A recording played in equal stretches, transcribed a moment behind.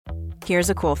Here's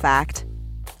a cool fact.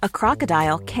 A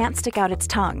crocodile can't stick out its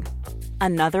tongue.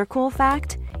 Another cool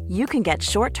fact, you can get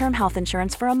short-term health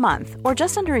insurance for a month or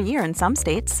just under a year in some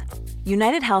states.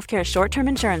 United Healthcare short-term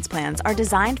insurance plans are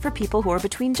designed for people who are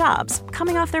between jobs,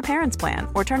 coming off their parents' plan,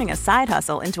 or turning a side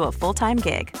hustle into a full-time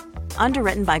gig.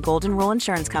 Underwritten by Golden Rule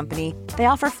Insurance Company, they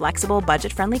offer flexible,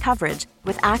 budget-friendly coverage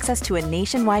with access to a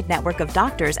nationwide network of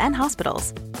doctors and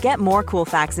hospitals. Get more cool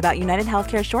facts about United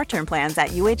Healthcare short-term plans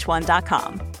at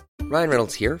uh1.com. Ryan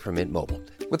Reynolds here from Mint Mobile.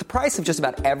 With the price of just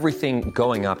about everything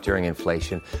going up during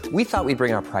inflation, we thought we'd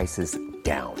bring our prices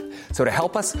down. So to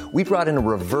help us, we brought in a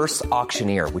reverse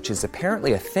auctioneer, which is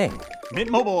apparently a thing. Mint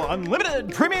Mobile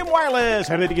Unlimited Premium Wireless.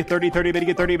 How to get 30, 30, bit to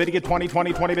get 30, bit to get 20,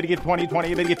 20, 20, bit to get 20,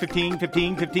 20, bit to get 15,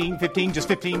 15, 15, 15, just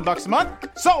 $15 a month?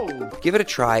 Sold! Give it a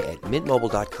try at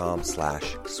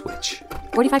mintmobile.com/switch.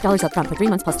 $45 up front for 3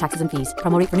 months plus taxes and fees.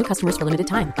 Promo rate for new customers for limited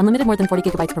time. Unlimited more than 40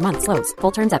 gigabytes per month. Slows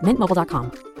full terms at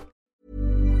mintmobile.com.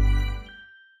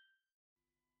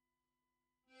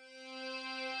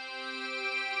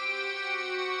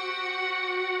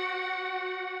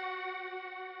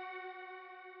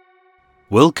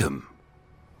 Welcome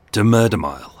to Murder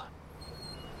Mile.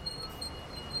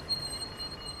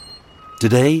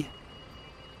 Today,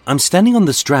 I'm standing on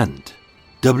the Strand,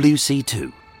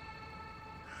 WC2,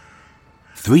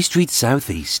 3 streets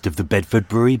southeast of the Bedford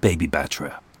Brewery Baby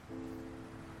Batterer,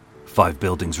 5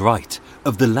 buildings right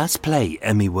of the last play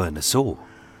Emmy Werner saw,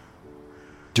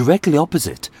 directly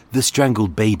opposite the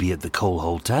strangled baby at the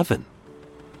Coalhole Tavern,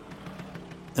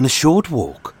 and a short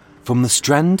walk from the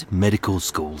Strand Medical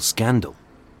School scandal.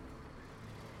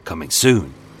 Coming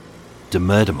soon to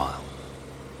Murder Mile.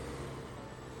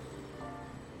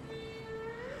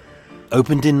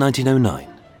 Opened in 1909,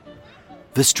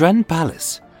 the Strand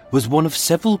Palace was one of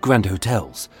several grand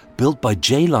hotels built by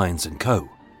J. Lyons & Co.,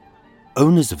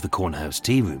 owners of the Cornhouse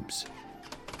Tea Rooms.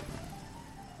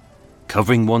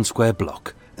 Covering 1 square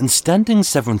block and standing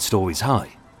 7 stories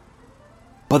high,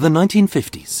 by the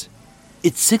 1950s,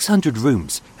 its 600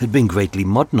 rooms had been greatly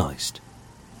modernised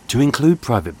to include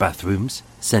private bathrooms,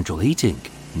 central heating,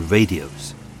 and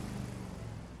radios.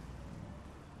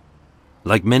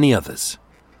 Like many others,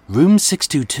 Room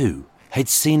 622 had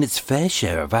seen its fair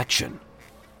share of action.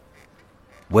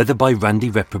 Whether by randy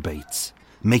reprobates,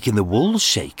 making the walls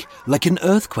shake like an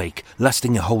earthquake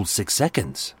lasting a whole 6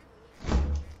 seconds,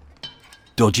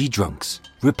 dodgy drunks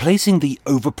replacing the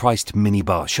overpriced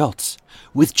minibar shots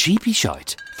with cheapy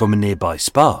shite from a nearby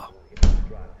spa,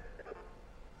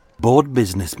 bored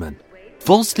businessmen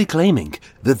falsely claiming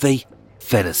that they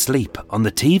fell asleep on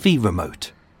the TV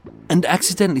remote and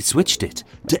accidentally switched it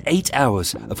to 8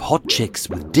 hours of hot chicks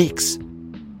with dicks,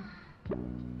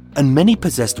 and many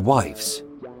possessed wives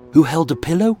who held a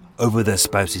pillow over their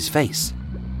spouse's face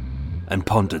and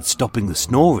pondered stopping the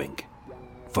snoring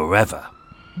forever.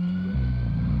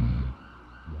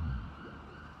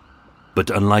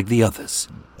 But unlike the others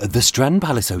at the Strand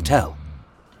Palace Hotel,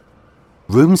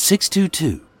 Room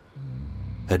 622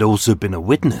 had also been a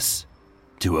witness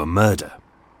to a murder.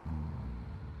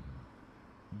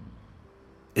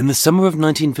 In the summer of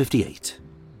 1958,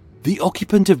 the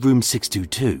occupant of Room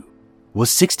 622 was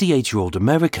 68-year-old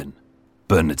American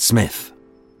Bernard Smith,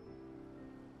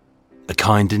 a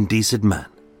kind and decent man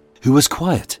who was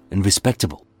quiet and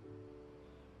respectable.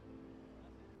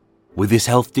 With his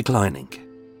health declining,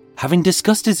 having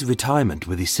discussed his retirement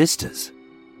with his sisters,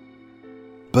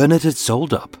 Bernard had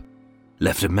sold up,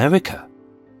 left America,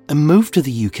 and moved to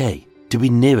the UK to be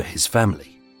nearer his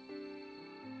family.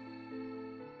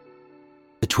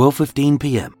 At 12:15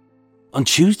 p.m. on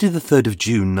Tuesday the 3rd of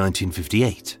June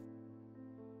 1958,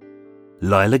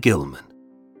 Lila Gilman,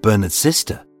 Bernard's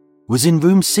sister, was in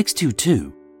room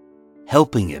 622,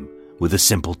 helping him with a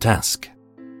simple task.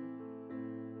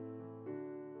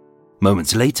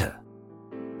 Moments later,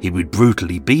 he would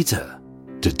brutally beat her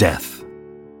to death.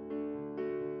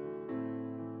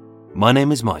 My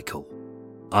name is Michael.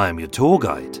 I am your tour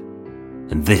guide,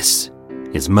 and this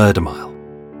is Murder Mile.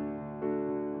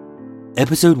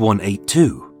 Episode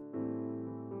 182,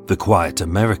 The Quiet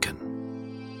American.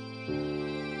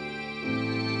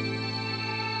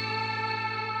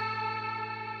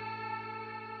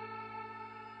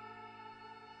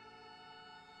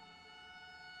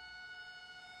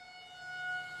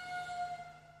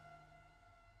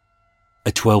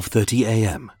 At 12:30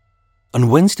 a.m. on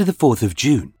Wednesday the 4th of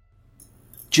June,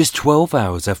 just 12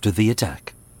 hours after the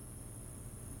attack,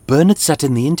 Bernard sat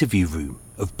in the interview room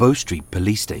of Bow Street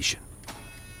Police Station.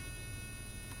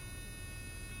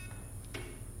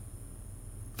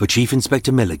 For Chief Inspector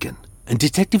Milligan and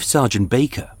Detective Sergeant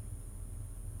Baker,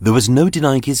 there was no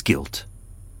denying his guilt,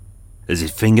 as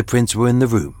his fingerprints were in the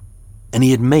room and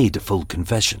he had made a full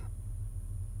confession.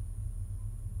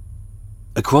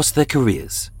 Across their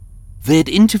careers, they had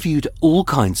interviewed all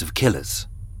kinds of killers.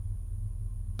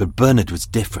 But Bernard was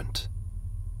different.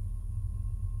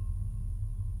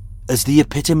 As the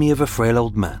epitome of a frail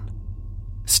old man,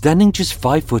 standing just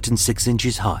 5 foot and 6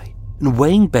 inches high and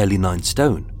weighing barely 9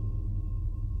 stone,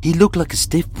 he looked like a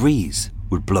stiff breeze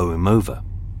would blow him over.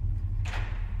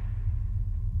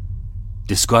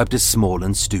 Described as small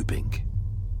and stooping,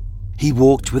 he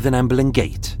walked with an ambling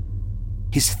gait.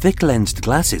 His thick-lensed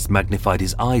glasses magnified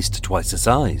his eyes to twice the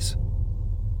size.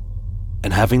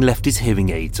 And having left his hearing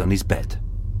aids on his bed,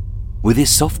 with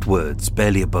his soft words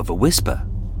barely above a whisper,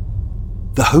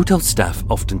 the hotel staff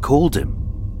often called him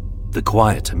the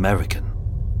Quiet American.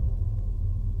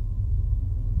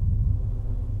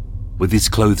 With his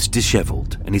clothes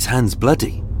disheveled and his hands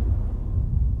bloody,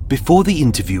 before the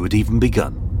interview had even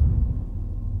begun,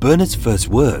 Bernard's first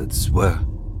words were,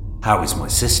 "How is my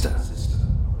sister?"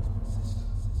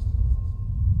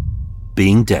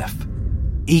 Being deaf,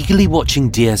 eagerly watching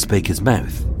D.S. Baker's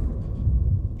mouth,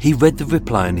 he read the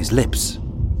reply on his lips.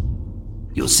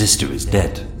 "Your sister is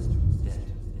dead."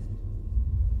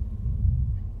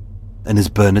 And as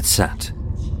Bernard sat,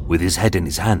 with his head in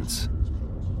his hands,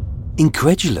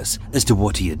 incredulous as to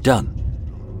what he had done,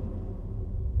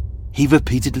 he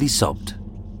repeatedly sobbed,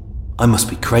 "I must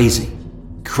be crazy,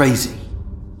 crazy,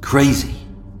 crazy.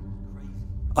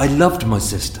 I loved my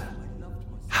sister.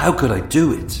 How could I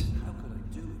do it?"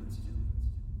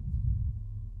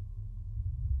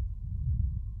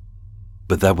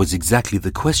 But that was exactly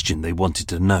the question they wanted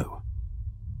to know.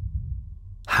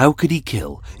 How could he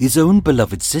kill his own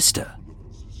beloved sister?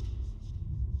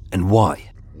 And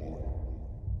why?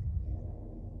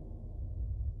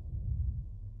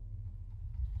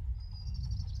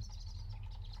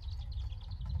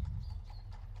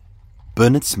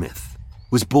 Bernard Smith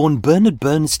was born Bernard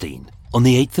Bernstein on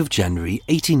the 8th of January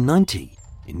 1890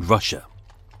 in Russia.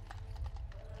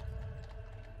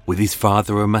 With his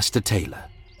father a master tailor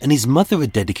and his mother a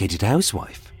dedicated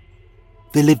housewife,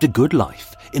 they lived a good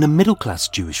life in a middle-class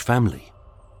Jewish family.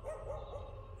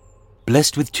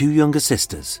 Blessed with 2 younger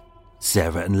sisters,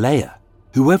 Sarah and Leah,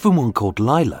 who everyone called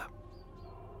Lila,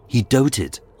 he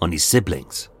doted on his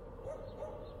siblings.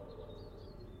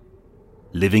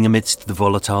 Living amidst the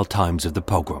volatile times of the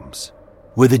pogroms,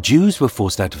 where the Jews were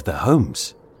forced out of their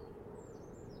homes,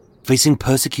 facing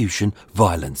persecution,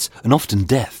 violence, and often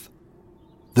death,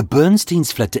 the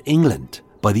Bernsteins fled to England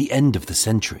by the end of the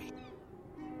century.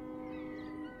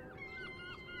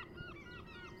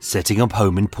 Setting up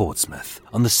home in Portsmouth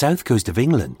on the south coast of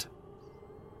England,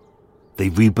 they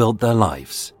rebuilt their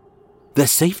lives, their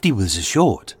safety was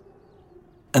assured,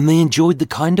 and they enjoyed the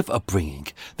kind of upbringing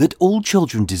that all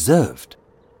children deserved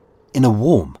in a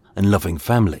warm and loving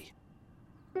family.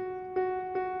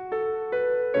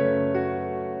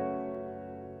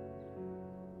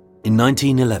 In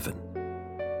 1911,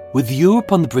 with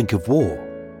Europe on the brink of war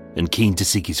and keen to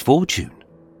seek his fortune,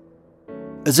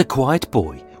 as a quiet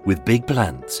boy with big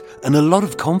plans and a lot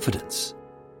of confidence,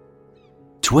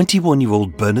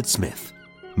 21-year-old Bernard Smith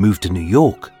moved to New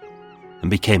York and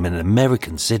became an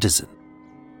American citizen.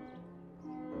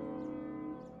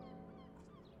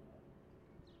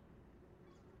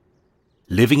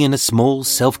 Living in a small,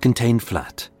 self-contained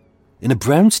flat in a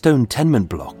brownstone tenement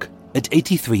block at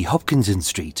 83 Hopkinson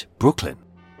Street, Brooklyn,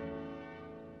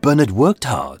 Bernard worked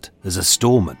hard as a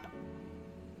storeman.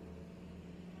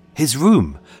 His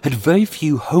room had very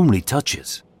few homely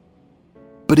touches,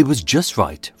 but it was just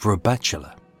right for a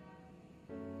bachelor.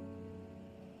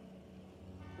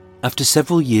 After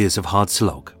several years of hard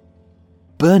slog,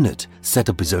 Bernard set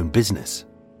up his own business.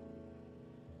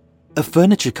 A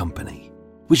furniture company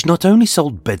which not only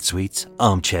sold bed suites,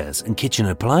 armchairs and kitchen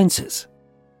appliances,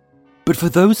 but for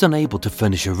those unable to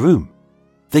furnish a room,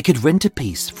 they could rent a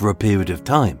piece for a period of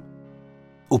time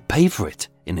or pay for it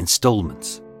in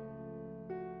installments.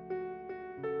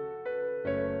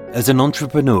 As an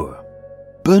entrepreneur,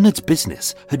 Bernard's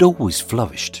business had always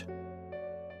flourished.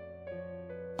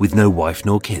 With no wife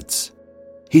nor kids,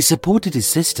 he supported his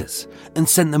sisters and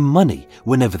sent them money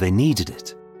whenever they needed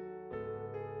it.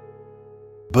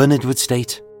 Bernard would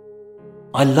state,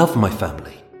 "I love my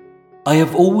family. I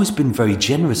have always been very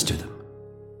generous to them,"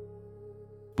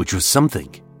 which was something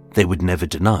they would never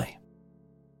deny.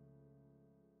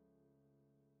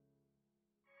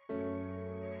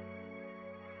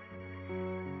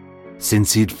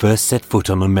 Since he had first set foot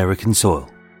on American soil,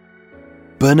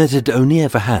 Bernard had only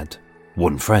ever had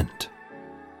one friend.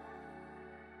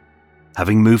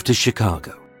 Having moved to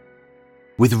Chicago,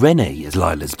 with Renee as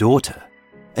Lila's daughter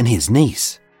and his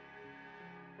niece,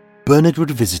 Bernard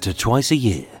would visit her twice a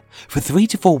year for 3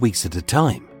 to 4 weeks at a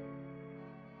time.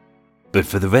 But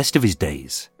for the rest of his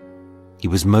days, he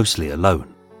was mostly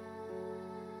alone.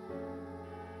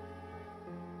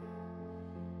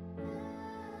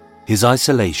 His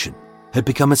isolation had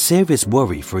become a serious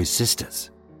worry for his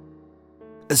sisters,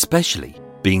 especially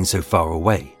being so far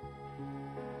away.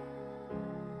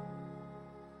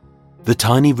 The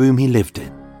tiny room he lived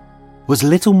in was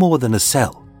little more than a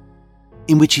cell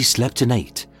in which he slept and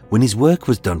ate when his work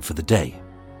was done for the day.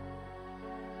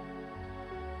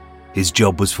 His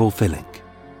job was fulfilling,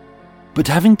 but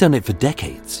having done it for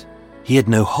decades, he had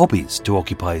no hobbies to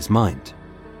occupy his mind.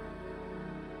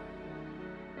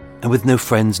 And with no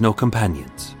friends nor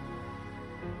companions,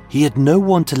 he had no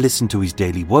one to listen to his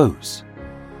daily woes,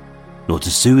 nor to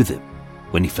soothe him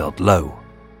when he felt low.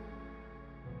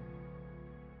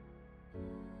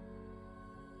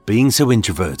 Being so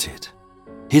introverted,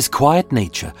 his quiet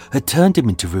nature had turned him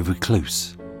into a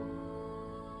recluse,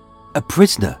 a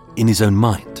prisoner in his own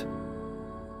mind,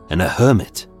 and a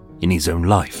hermit in his own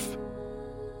life.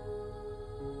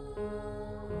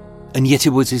 And yet it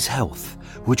was his health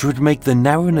which would make the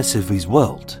narrowness of his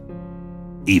world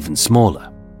even smaller.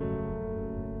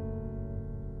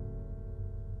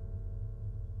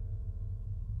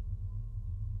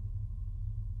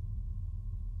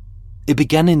 It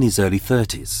began in his early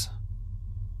 30s,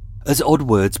 as odd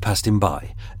words passed him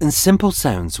by and simple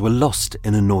sounds were lost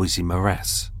in a noisy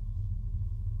morass.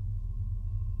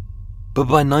 But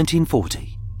by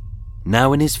 1940,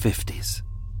 now in his 50s,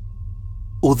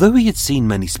 although he had seen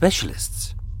many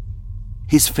specialists,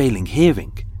 his failing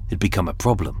hearing had become a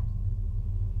problem.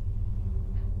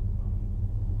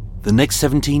 The next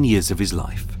 17 years of his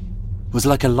life was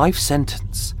like a life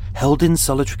sentence held in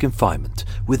solitary confinement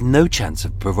with no chance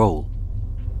of parole.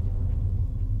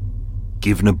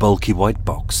 Given a bulky white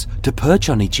box to perch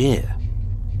on each ear,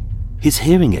 his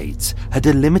hearing aids had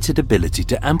a limited ability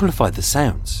to amplify the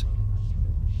sounds.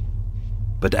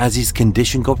 But as his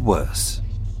condition got worse,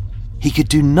 he could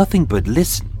do nothing but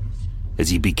listen as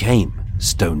he became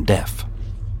stone deaf.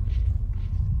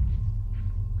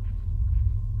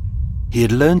 He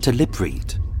had learned to lip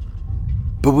read,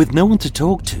 but with no one to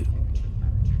talk to.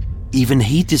 Even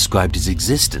he described his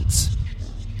existence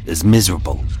as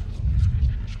miserable.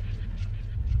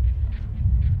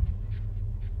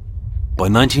 By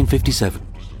 1957,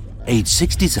 age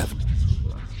 67,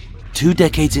 2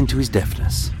 decades into his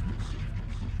deafness,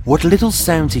 what little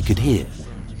sounds he could hear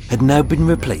had now been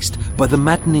replaced by the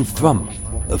maddening thrum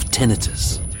of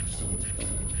tinnitus.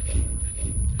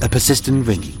 A persistent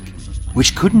ringing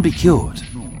which couldn't be cured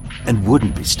and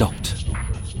wouldn't be stopped.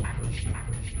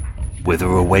 Whether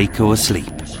awake or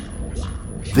asleep,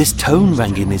 this tone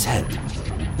rang in his head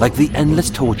like the endless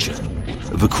torture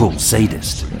of a cruel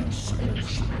sadist.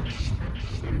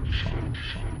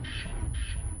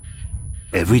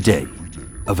 Every day,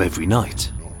 of every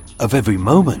night, of every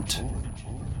moment,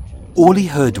 all he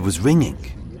heard was ringing.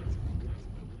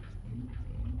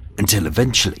 Until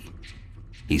eventually,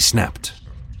 he snapped.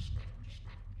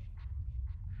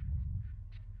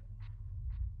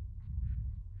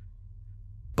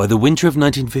 By the winter of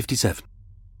 1957,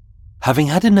 having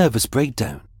had a nervous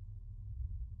breakdown,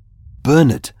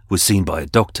 Bernard was seen by a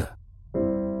doctor.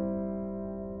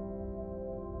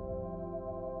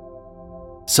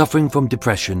 Suffering from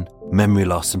depression, memory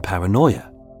loss and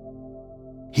paranoia,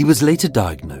 he was later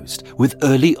diagnosed with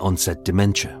early onset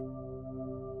dementia.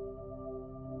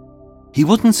 He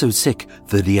wasn't so sick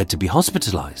that he had to be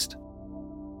hospitalized,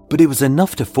 but it was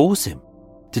enough to force him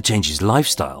to change his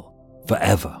lifestyle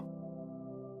forever.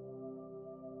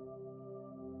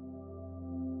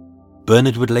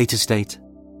 Bernard would later state,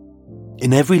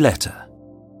 "In every letter,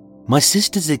 my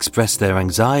sisters expressed their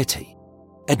anxiety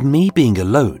at me being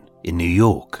alone in New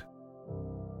York.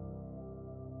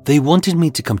 They wanted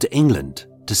me to come to England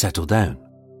to settle down,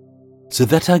 so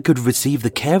that I could receive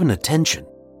the care and attention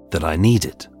that I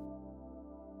needed.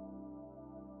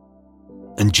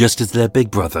 And just as their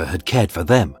big brother had cared for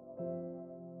them,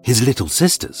 his little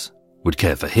sisters would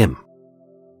care for him."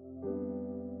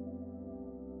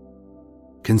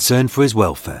 Concerned for his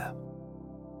welfare,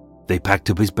 they packed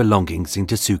up his belongings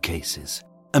into suitcases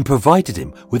and provided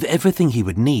him with everything he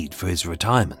would need for his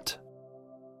retirement.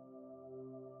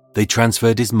 They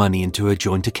transferred his money into a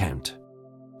joint account,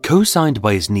 co-signed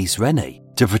by his niece Renee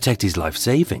to protect his life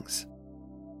savings.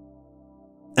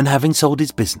 And having sold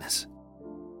his business,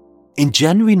 in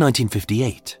January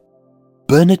 1958,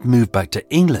 Bernard moved back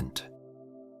to England,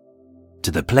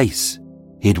 to the place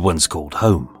he had once called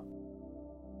home.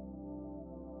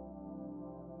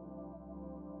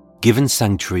 Given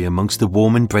sanctuary amongst the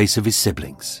warm embrace of his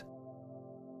siblings,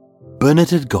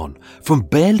 Bernard had gone from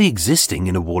barely existing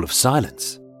in a wall of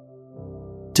silence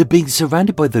to being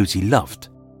surrounded by those he loved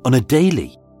on a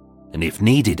daily and, if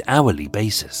needed, hourly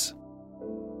basis.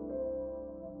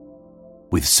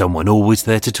 With someone always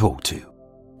there to talk to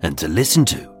and to listen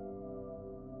to,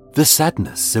 the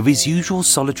sadness of his usual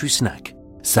solitary snack,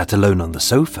 sat alone on the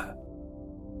sofa,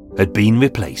 had been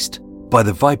replaced by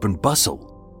the vibrant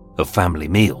bustle of family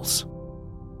meals.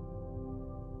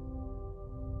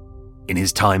 In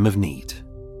his time of need,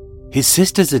 his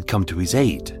sisters had come to his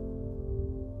aid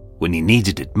when he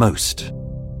needed it most.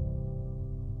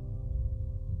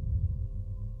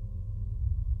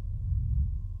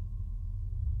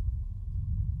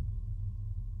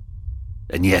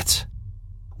 And yet,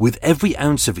 with every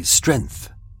ounce of his strength,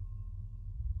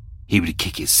 he would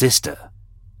kick his sister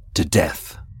to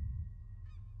death.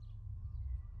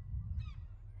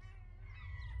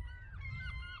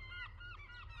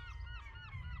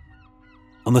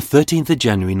 On the 13th of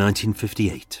January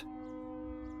 1958,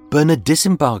 Bernard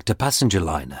disembarked a passenger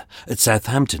liner at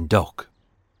Southampton Dock.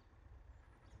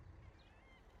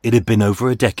 It had been over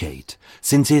a decade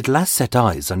since he had last set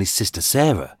eyes on his sister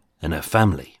Sarah and her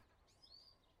family.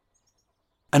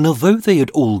 And although they had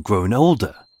all grown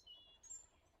older,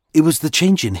 it was the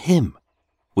change in him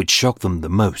which shocked them the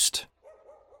most.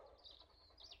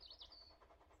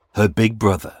 Her big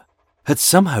brother had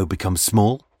somehow become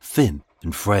small, thin,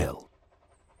 and frail.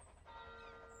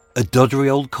 A doddery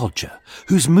old codger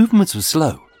whose movements were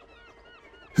slow,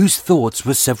 whose thoughts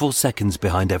were several seconds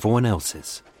behind everyone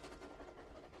else's,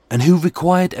 and who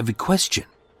required every question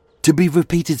to be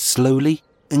repeated slowly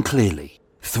and clearly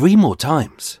 3 more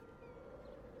times,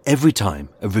 every time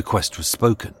a request was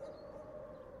spoken.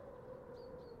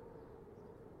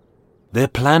 Their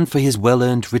plan for his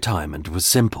well-earned retirement was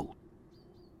simple.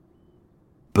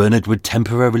 Bernard would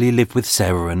temporarily live with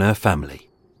Sarah and her family.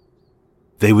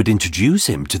 They would introduce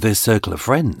him to their circle of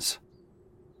friends,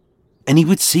 and he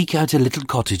would seek out a little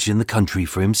cottage in the country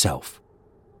for himself,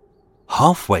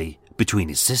 halfway between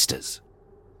his sisters,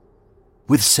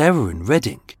 with Sarah in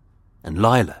Reading and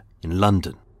Lila in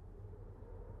London.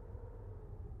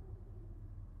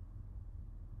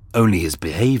 Only his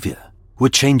behaviour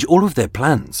would change all of their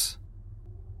plans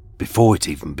before it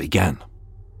even began.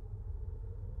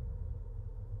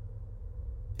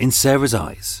 In Sarah's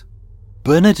eyes,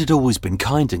 Bernard had always been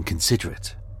kind and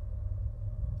considerate.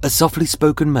 A softly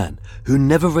spoken man who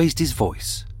never raised his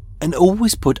voice and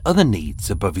always put other needs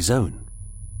above his own.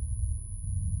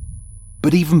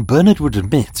 But even Bernard would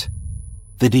admit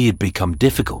that he had become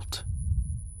difficult,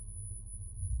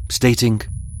 stating,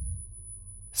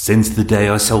 "Since the day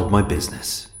I sold my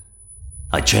business,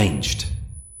 I changed.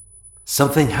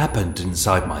 Something happened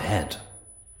inside my head."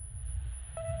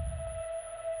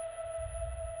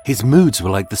 His moods were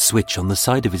like the switch on the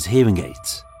side of his hearing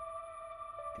aids.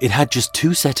 It had just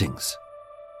 2 settings,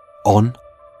 on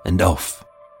and off.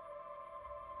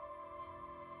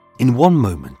 In one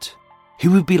moment, he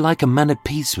would be like a man at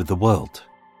peace with the world,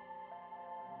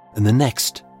 and the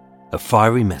next, a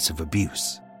fiery mess of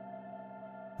abuse,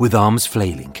 with arms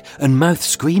flailing and mouth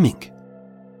screaming,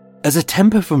 as a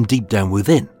temper from deep down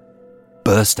within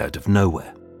burst out of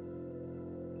nowhere.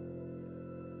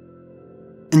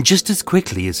 And just as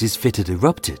quickly as his fit had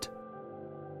erupted,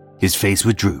 his face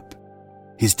would droop,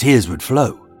 his tears would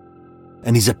flow,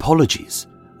 and his apologies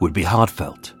would be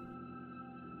heartfelt.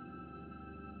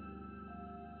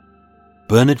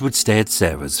 Bernard would stay at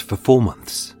Sarah's for 4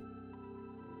 months.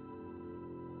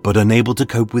 But unable to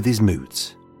cope with his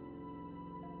moods,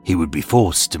 he would be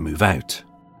forced to move out.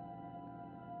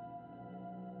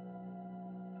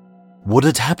 What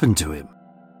had happened to him,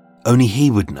 only he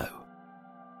would know.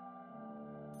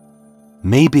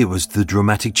 Maybe it was the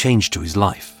dramatic change to his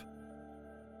life.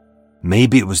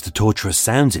 Maybe it was the torturous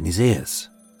sounds in his ears.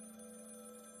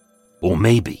 Or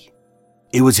maybe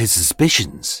it was his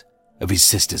suspicions of his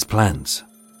sister's plans.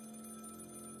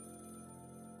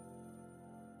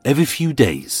 Every few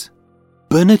days,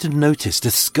 Bernard had noticed a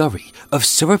scurry of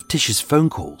surreptitious phone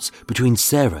calls between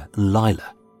Sarah and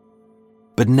Lila,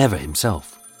 but never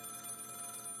himself.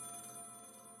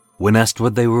 When asked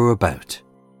what they were about,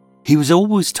 he was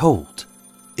always told,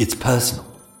 "It's personal."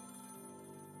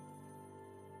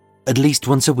 At least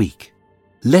once a week,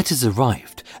 letters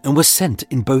arrived and were sent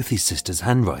in both his sisters'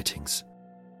 handwritings.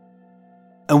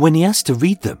 And when he asked to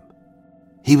read them,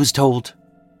 he was told,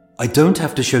 "I don't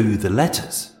have to show you the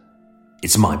letters.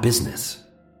 It's my business."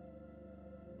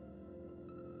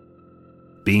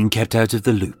 Being kept out of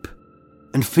the loop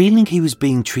and feeling he was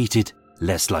being treated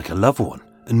less like a loved one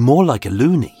and more like a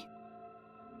loony,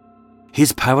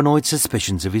 his paranoid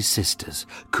suspicions of his sisters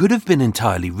could have been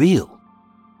entirely real.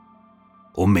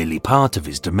 or merely part of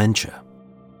his dementia.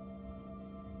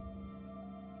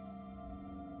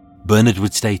 Bernard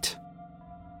would state,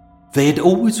 "They had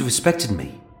always respected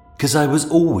me because I was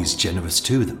always generous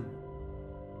to them.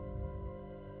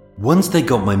 Once they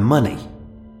got my money,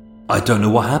 I don't know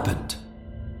what happened.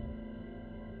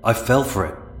 I fell for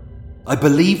it. I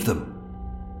believed them.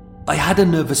 I had a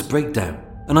nervous breakdown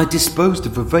and I disposed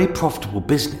of a very profitable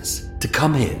business to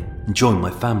come here and join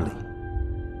my family.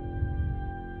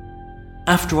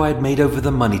 After I had made over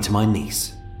the money to my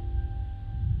niece,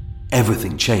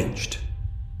 everything changed."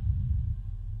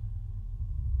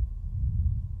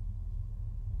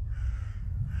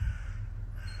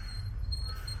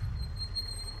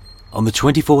 On the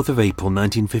 24th of April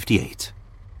 1958,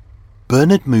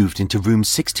 Bernard moved into room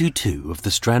 622 of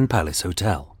the Strand Palace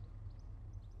Hotel.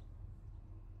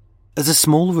 As a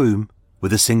small room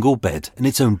with a single bed and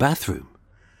its own bathroom,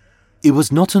 it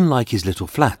was not unlike his little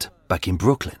flat back in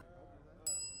Brooklyn.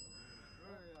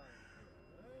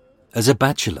 As a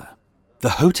bachelor,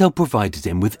 the hotel provided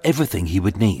him with everything he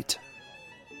would need.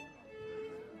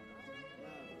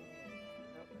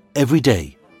 Every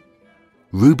day,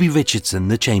 Ruby Richardson,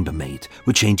 the chambermaid,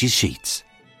 would change his sheets.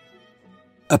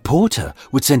 A porter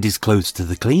would send his clothes to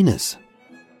the cleaners.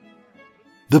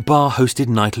 The bar hosted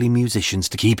nightly musicians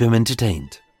to keep him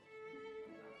entertained.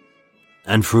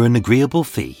 And for an agreeable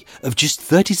fee of just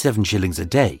 37 shillings a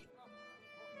day,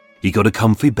 he got a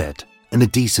comfy bed and a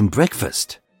decent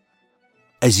breakfast,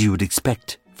 as you would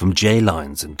expect from J.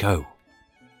 Lyons & Co.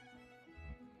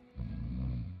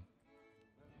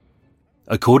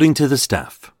 According to the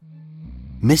staff,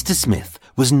 Mr. Smith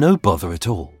was no bother at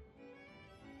all,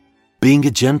 being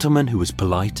a gentleman who was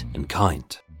polite and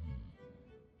kind.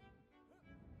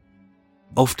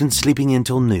 Often sleeping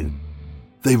until noon,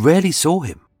 they rarely saw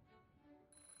him,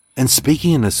 and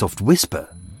speaking in a soft whisper,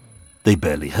 they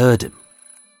barely heard him.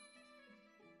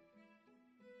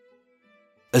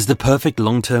 As the perfect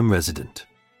long-term resident,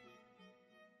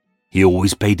 he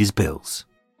always paid his bills.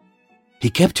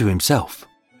 He kept to himself,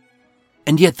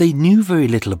 and yet they knew very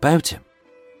little about him.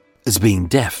 As being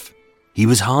deaf, he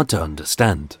was hard to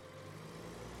understand.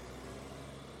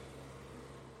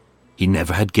 He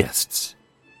never had guests.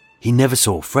 He never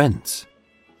saw friends.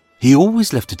 He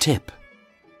always left a tip.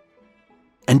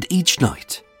 And each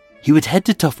night, he would head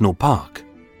to Tufnell Park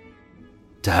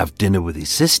to have dinner with his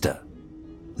sister,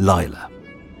 Lila.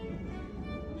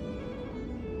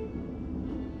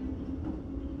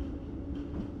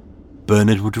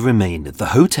 Bernard would remain at the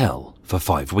hotel for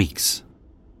 5 weeks,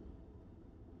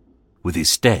 with his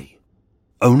stay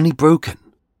only broken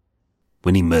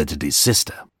when he murdered his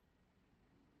sister.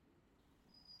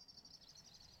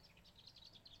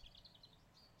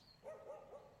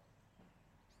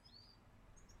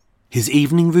 His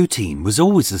evening routine was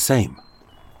always the same.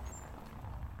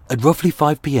 At roughly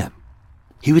 5 p.m,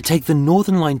 he would take the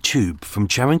Northern Line tube from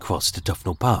Charing Cross to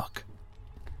Tufnell Park.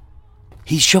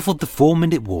 He shuffled the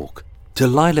 4-minute walk to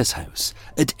Lila's house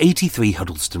at 83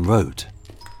 Huddleston Road,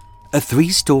 a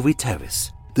 3-story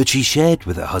terrace that she shared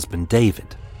with her husband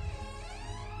David.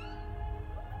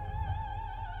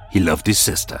 He loved his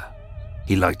sister,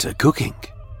 he liked her cooking,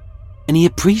 and he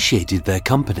appreciated their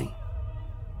company.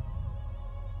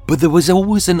 But there was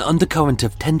always an undercurrent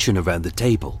of tension around the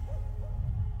table,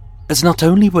 as not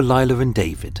only were Lila and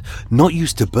David not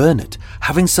used to Bernard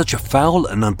having such a foul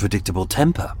and unpredictable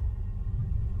temper,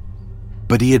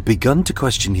 but he had begun to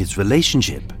question his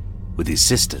relationship with his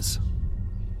sisters.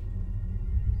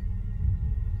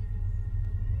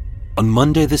 On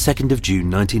Monday the 2nd of June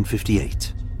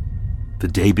 1958, the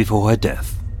day before her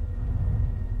death,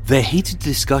 their heated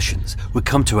discussions would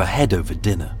come to a head over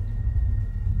dinner.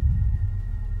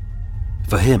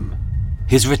 For him,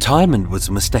 his retirement was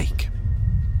a mistake.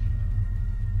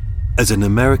 As an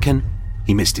American,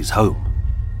 he missed his home.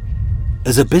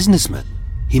 As a businessman,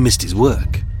 he missed his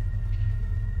work.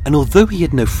 And although he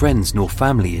had no friends nor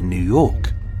family in New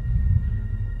York,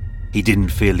 he didn't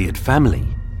feel he had family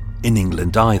in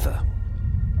England either.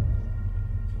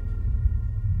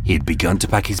 He had begun to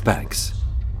pack his bags.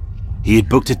 He had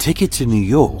booked a ticket to New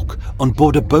York on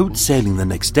board a boat sailing the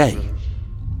next day.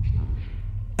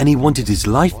 And he wanted his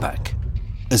life back,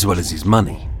 as well as his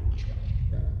money.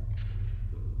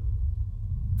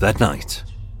 That night,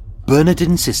 Bernard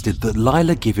insisted that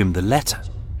Lila give him the letter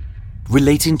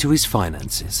relating to his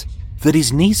finances that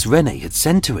his niece Renee had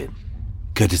sent to him,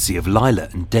 courtesy of Lila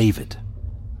and David.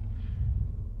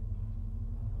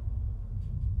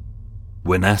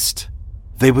 When asked,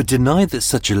 they would deny that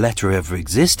such a letter ever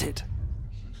existed.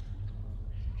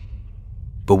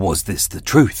 But was this the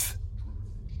truth,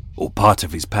 or part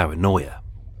of his paranoia?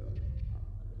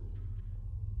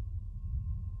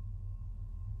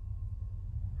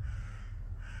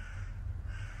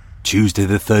 Tuesday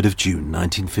the 3rd of June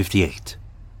 1958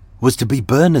 was to be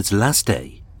Bernard's last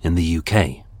day in the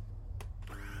UK.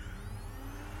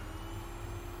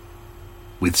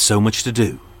 With so much to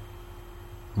do,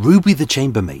 Ruby the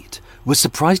chambermaid was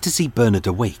surprised to see Bernard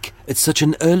awake at such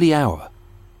an early hour.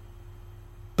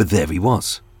 But there he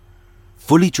was,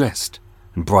 fully dressed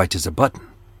and bright as a button.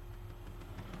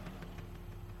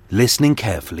 Listening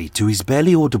carefully to his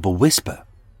barely audible whisper,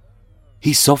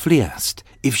 he softly asked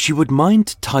if she would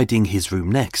mind tidying his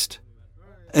room next,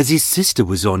 as his sister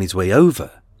was on his way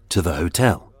over to the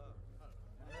hotel.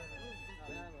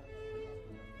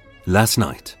 Last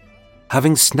night,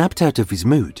 having snapped out of his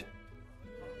mood,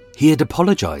 he had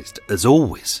apologized as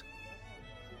always.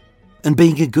 And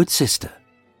being a good sister,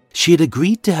 she had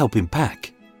agreed to help him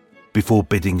pack before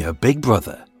bidding her big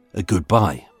brother a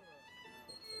goodbye.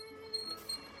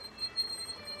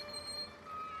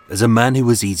 As a man who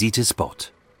was easy to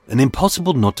spot and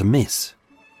impossible not to miss,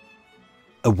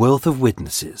 a wealth of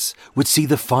witnesses would see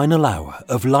the final hour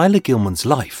of Lila Gilman's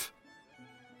life,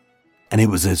 and it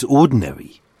was as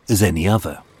ordinary as any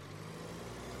other.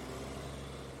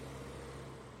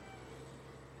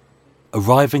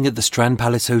 Arriving at the Strand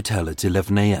Palace Hotel at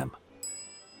 11 a.m,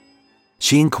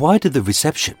 she inquired at the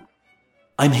reception,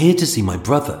 "I'm here to see my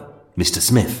brother, Mr.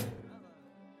 Smith."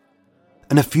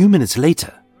 And a few minutes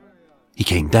later, he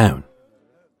came down,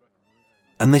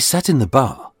 and they sat in the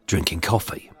bar drinking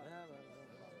coffee.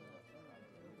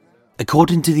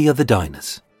 According to the other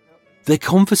diners, their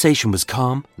conversation was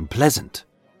calm and pleasant,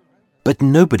 but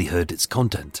nobody heard its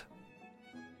content.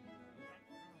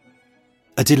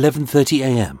 At 11:30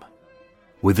 a.m,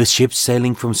 with the ship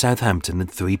sailing from Southampton at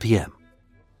 3 p.m,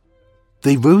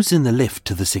 they rose in the lift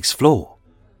to the 6th floor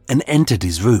and entered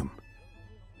his room,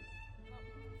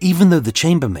 even though the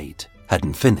chambermaid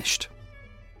hadn't finished.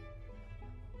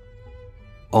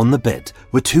 On the bed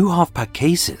were 2 half-pack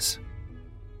cases,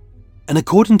 and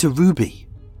according to Ruby,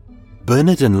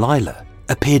 Bernard and Lila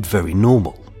appeared very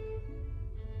normal.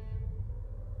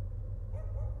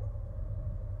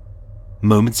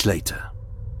 Moments later,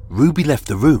 Ruby left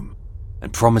the room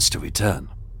and promised to return.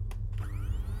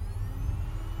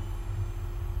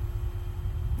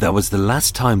 That was the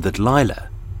last time that Lila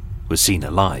was seen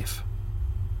alive.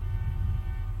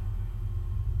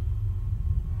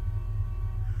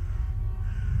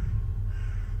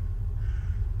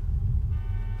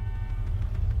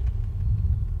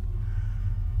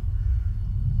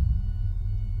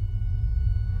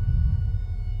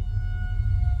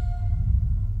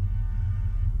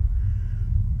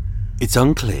 It's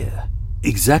unclear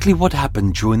exactly what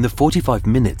happened during the 45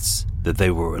 minutes that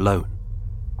they were alone.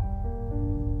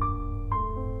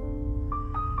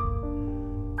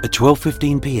 At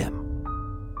 12:15 p.m,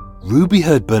 Ruby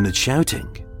heard Bernard shouting,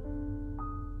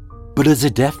 but as a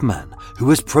deaf man who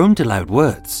was prone to loud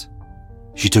words,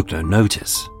 she took no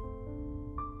notice.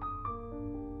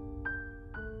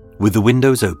 With the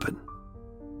windows open,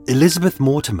 Elizabeth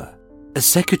Mortimer, a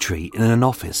secretary in an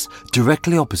office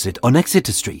directly opposite on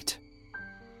Exeter Street,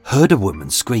 heard a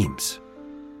woman's screams.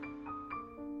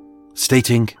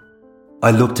 Stating,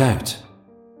 "I looked out.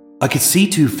 I could see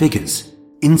 2 figures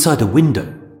inside a window,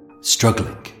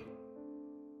 struggling."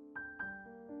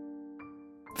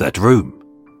 That room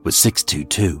was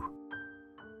 622.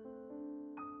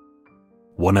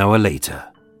 1 hour later,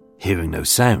 hearing no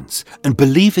sounds and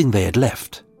believing they had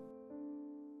left,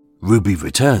 Ruby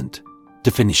returned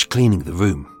to finish cleaning the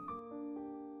room.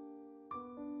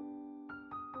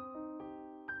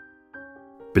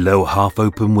 Below a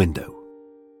half-open window,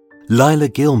 Lila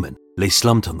Gilman lay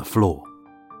slumped on the floor.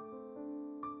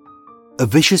 A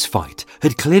vicious fight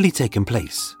had clearly taken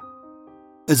place,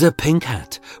 as her pink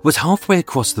hat was halfway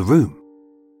across the room,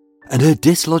 and her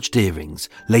dislodged earrings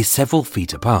lay several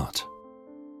feet apart.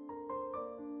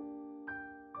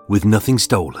 With nothing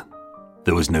stolen,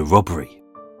 there was no robbery.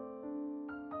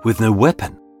 With no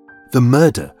weapon, the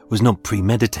murder was not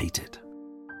premeditated.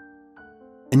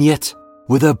 And yet,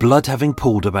 with her blood having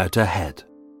pooled about her head,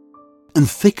 and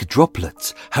thick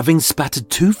droplets having spattered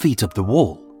 2 feet up the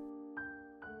wall,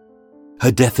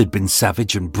 her death had been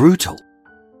savage and brutal,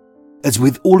 as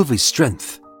with all of his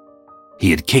strength,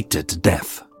 he had kicked her to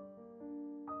death.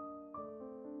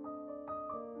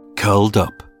 Curled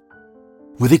up,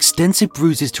 with extensive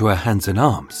bruises to her hands and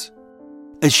arms,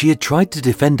 as she had tried to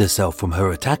defend herself from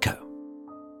her attacker.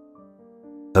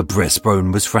 Her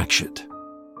breastbone was fractured,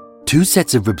 2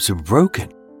 sets of ribs were broken,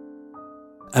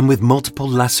 and with multiple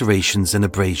lacerations and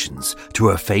abrasions to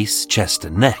her face, chest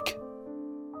and neck.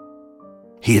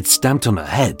 He had stamped on her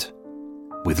head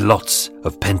with lots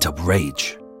of pent-up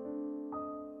rage.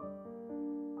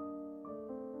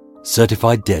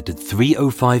 Certified dead at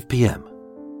 3:05 p.m,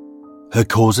 Her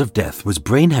cause of death was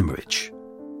brain hemorrhage,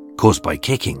 caused by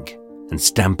kicking and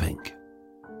stamping.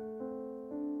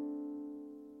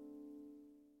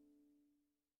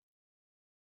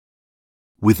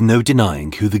 With no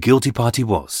denying who the guilty party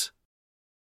was,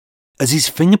 as his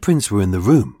fingerprints were in the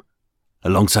room,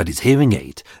 alongside his hearing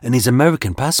aid and his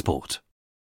American passport,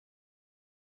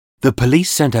 the police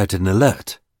sent out an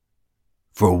alert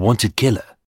for a wanted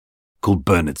killer called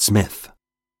Bernard Smith.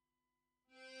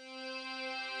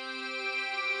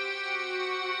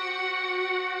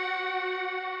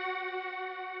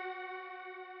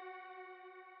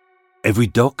 Every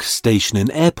dock, station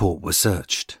and airport was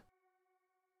searched.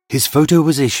 His photo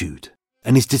was issued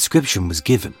and his description was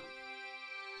given,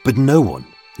 but no one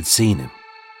had seen him.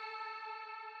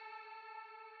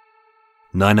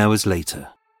 9 hours later,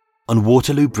 on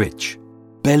Waterloo Bridge,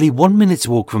 barely 1 minute's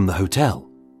walk from the hotel,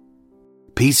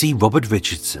 PC Robert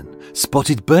Richardson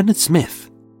spotted Bernard Smith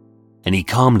and he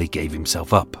calmly gave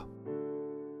himself up.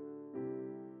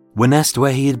 When asked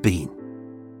where he had been,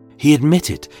 he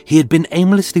admitted he had been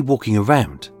aimlessly walking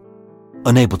around,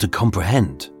 unable to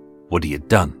comprehend what he had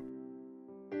done.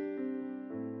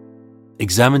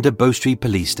 Examined at Bow Street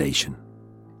Police Station,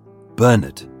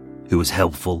 Bernard, who was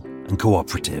helpful and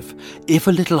cooperative, if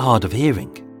a little hard of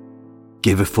hearing,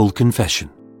 gave a full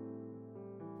confession,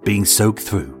 being soaked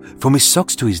through from his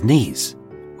socks to his knees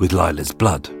with Lila's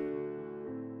blood.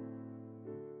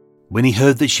 When he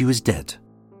heard that she was dead,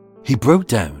 he broke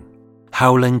down,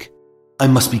 howling, "I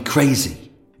must be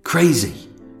crazy, crazy,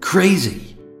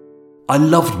 crazy. I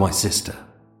loved my sister."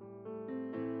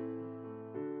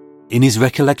 In his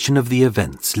recollection of the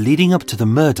events leading up to the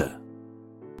murder,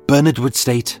 Bernard would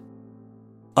state,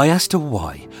 "I asked her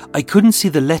why I couldn't see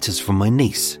the letters from my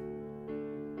niece.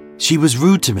 She was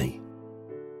rude to me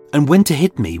and went to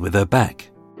hit me with her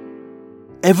bag.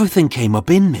 Everything came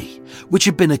up in me, which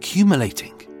had been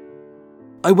accumulating.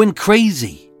 I went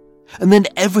crazy, and then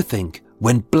everything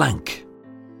went blank."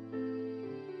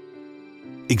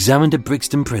 Examined at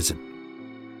Brixton Prison,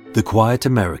 the quiet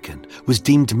American was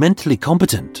deemed mentally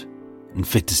competent and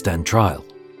fit to stand trial.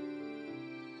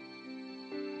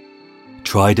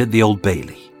 Tried at the Old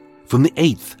Bailey from the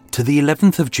 8th to the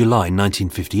 11th of July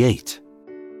 1958.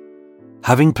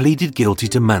 Having pleaded guilty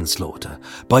to manslaughter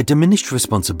by diminished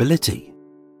responsibility,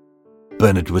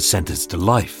 Bernard was sentenced to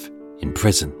life in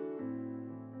prison.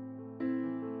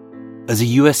 As a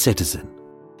US citizen,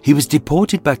 he was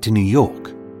deported back to New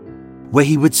York, where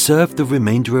he would serve the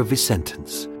remainder of his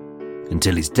sentence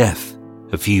until his death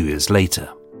a few years later.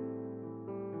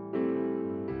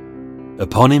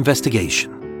 Upon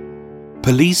investigation,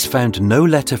 police found no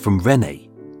letter from Renee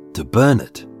to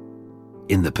Bernard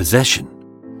in the possession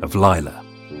of Lila.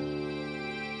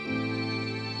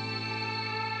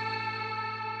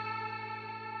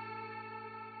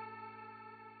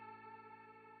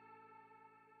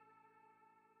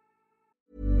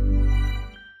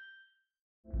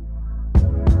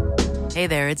 Hey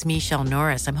there, it's Michelle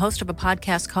Norris. I'm host of a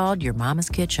podcast called Your Mama's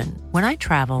Kitchen. When I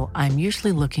travel, I'm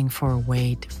usually looking for a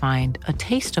way to find a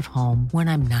taste of home when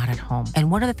I'm not at home.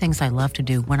 And one of the things I love to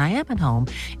do when I am at home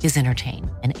is entertain.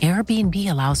 And Airbnb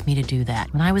allows me to do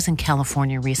that. When I was in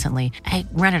California recently, I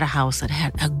rented a house that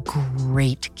had a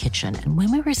great kitchen. And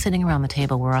when we were sitting around the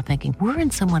table, we were all thinking, we're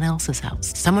in someone else's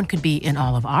house. Someone could be in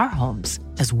all of our homes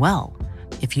as well.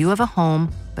 If you have a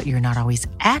home, but you're not always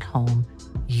at home,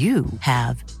 you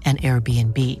have an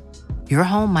Airbnb. Your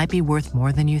home might be worth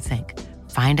more than you think.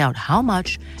 Find out how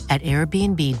much at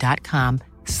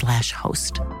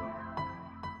airbnb.com/host.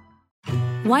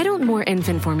 Why don't more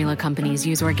infant formula companies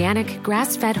use organic,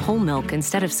 grass-fed whole milk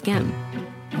instead of skim?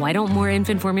 Why don't more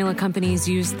infant formula companies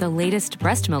use the latest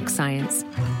breast milk science?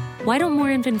 Why don't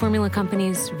more infant formula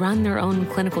companies run their own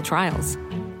clinical trials?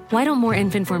 Why don't more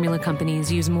infant formula companies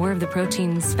use more of the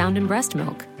proteins found in breast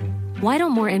milk? Why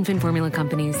don't more infant formula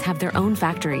companies have their own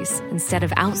factories instead of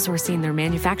outsourcing their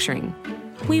manufacturing?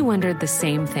 We wondered the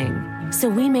same thing. So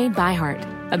we made ByHeart,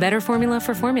 a better formula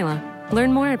for formula.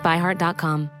 Learn more at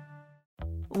byheart.com.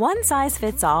 One size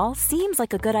fits all seems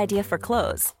like a good idea for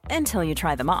clothes until you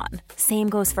try them on. Same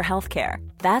goes for healthcare.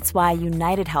 That's why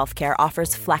United Healthcare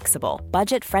offers flexible,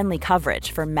 budget-friendly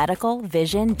coverage for medical,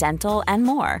 vision, dental, and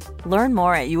more. Learn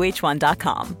more at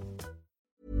uh1.com.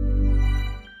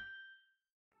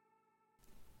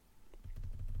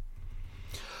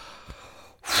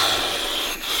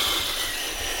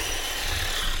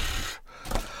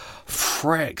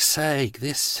 Frick's sake,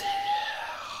 this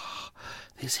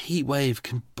heat wave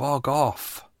can bog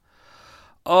off.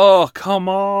 Oh, come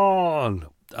on.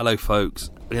 Hello,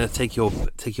 folks. We're going to take your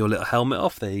little helmet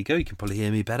off. There you go. You can probably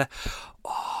hear me better.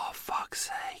 Oh, fuck's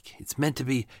sake. It's meant to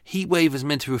be, heat wave is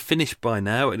meant to have finished by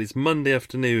now, and it's Monday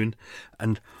afternoon,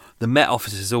 and the Met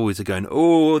officers always are going,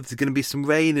 oh, there's going to be some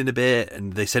rain in a bit,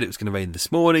 and they said it was going to rain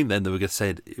this morning, then they were going to say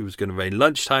it was going to rain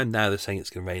lunchtime, now they're saying it's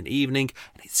going to rain evening,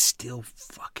 and it's still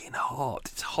fucking hot.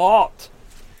 It's hot.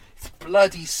 It's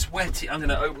bloody sweaty. I'm going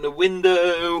to open the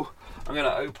window. I'm going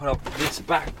to open up this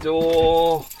back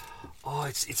door. Oh,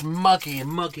 it's muggy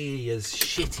as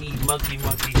shitty, muggy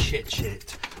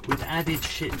shit. With added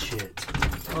shit.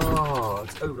 Oh,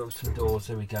 let's open up some doors.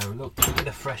 There we go. Look at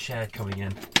the fresh air coming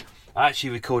in. I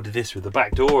actually recorded this with the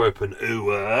back door open.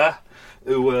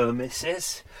 Ooh,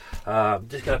 missus.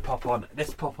 Just going to pop on.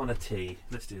 Let's pop on a tea.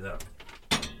 Let's do that.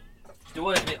 Do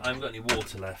I admit I haven't got any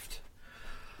water left?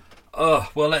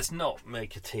 Oh, well, let's not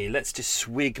make a tea. Let's just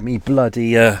swig me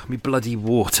bloody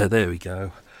water. There we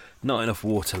go. Not enough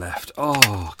water left.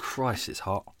 Oh, Christ, it's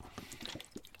hot.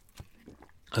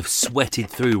 I've sweated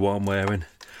through what I'm wearing.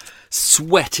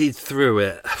 Sweated through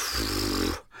it.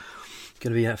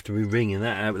 Gonna have to be wringing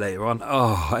that out later on.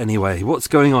 Oh, anyway, what's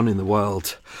going on in the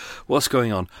world? What's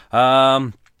going on?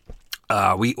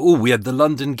 We had the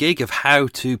London gig of how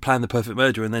to plan the perfect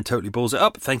murder and then totally balls it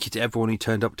up. Thank you to everyone who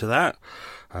turned up to that.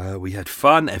 We had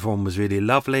fun. Everyone was really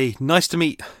lovely. Nice to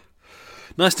meet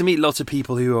lots of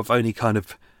people who I've only kind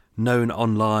of known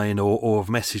online or have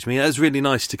messaged me. It was really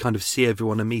nice to kind of see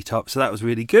everyone and meet up. So that was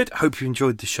really good. Hope you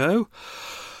enjoyed the show.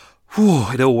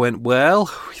 Whew, it all went well,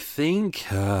 we think.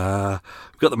 We've got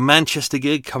the Manchester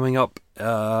gig coming up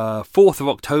 4th of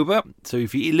October. So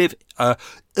if you live up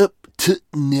to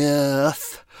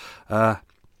north,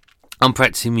 I'm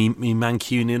practicing me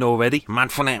Mancunian already.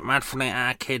 Mad for it,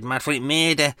 Arcade, mad for it,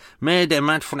 murder,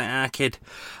 mad for it, Arcade.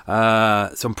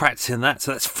 So I'm practicing that.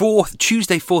 So that's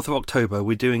Tuesday, 4th of October.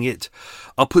 We're doing it.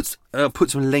 I'll put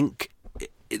some link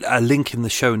in the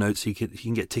show notes so you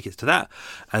can get tickets to that.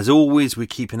 As always, we're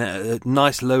keeping it at a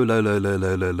nice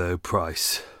low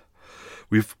price.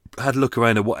 We've had a look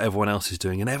around at what everyone else is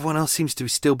doing, and everyone else seems to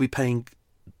still be paying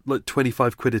like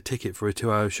 25 quid a ticket for a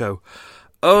 2-hour show.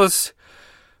 Us,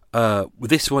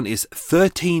 this one is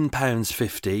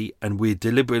 £13.50, and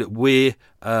we're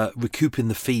recouping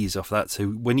the fees off that.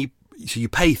 So you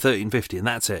pay £13.50 and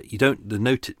that's it. You don't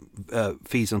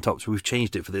fees on top. So we've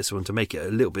changed it for this one to make it a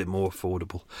little bit more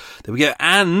affordable. There we go.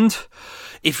 And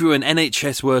if you're an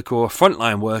NHS worker or a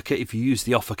frontline worker, if you use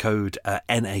the offer code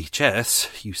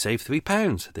NHS, you save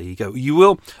 £3. There you go. You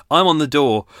will. I'm on the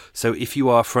door. So if you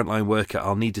are a frontline worker,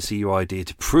 I'll need to see your ID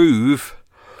to prove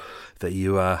that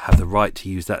you have the right to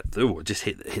use that. Oh, just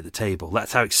hit the table.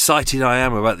 That's how excited I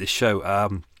am about this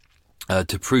show.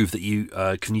 To prove that you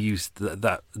can use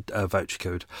that voucher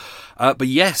code. But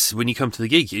yes, when you come to the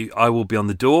gig, I will be on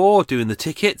the door doing the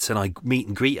tickets, and I meet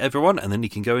and greet everyone, and then you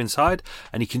can go inside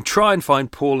and you can try and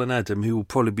find Paul and Adam, who will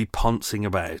probably be poncing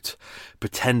about,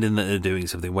 pretending that they're doing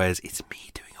something, whereas it's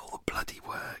me doing all the bloody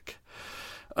work.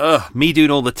 Me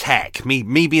doing all the tech, me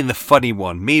being the funny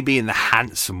one, me being the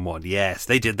handsome one. Yes,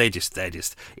 they're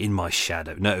just in my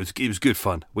shadow. No, it was good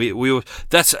fun. We all,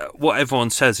 that's what everyone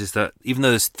says, is that even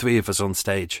though there's 3 of us on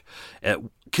stage,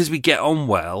 because we get on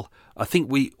well, I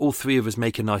think all 3 of us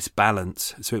make a nice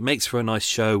balance. So it makes for a nice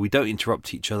show. We don't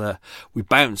interrupt each other. We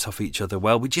bounce off each other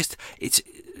well. It's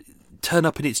turn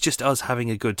up and it's just us having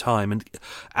a good time. And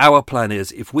our plan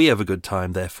is, if we have a good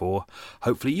time, therefore,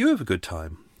 hopefully you have a good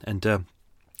time. And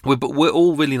we're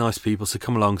all really nice people, so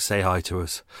come along, say hi to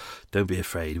us. Don't be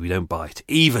afraid, we don't bite.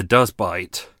 Eva does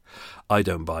bite. I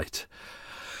don't bite.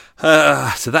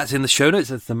 So that's in the show notes.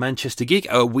 That's the Manchester gig.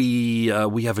 We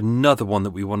have another one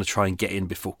that we want to try and get in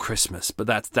before Christmas, but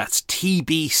that's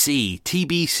TBC.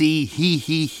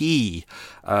 He.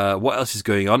 What else is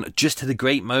going on? Just had a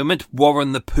great moment.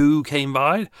 Warren the Pooh came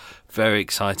by. Very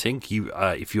exciting.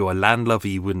 If you're a land lover,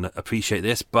 you wouldn't appreciate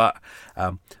this, but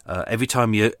every time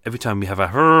we have a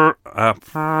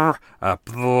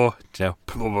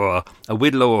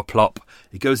whittle or a plop,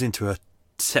 it goes into a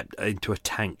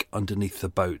tank underneath the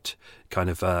boat, kind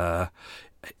of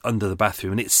under the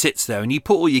bathroom, and it sits there, and you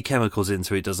put all your chemicals in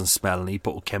so it doesn't smell, and you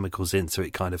put all chemicals in so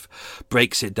it kind of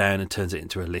breaks it down and turns it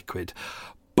into a liquid.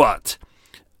 But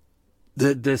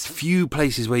there's few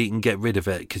places where you can get rid of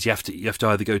it, because you have to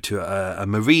either go to a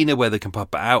marina where they can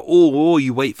pop it out, or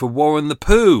you wait for Warren the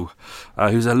Pooh,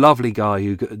 who's a lovely guy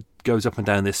who goes up and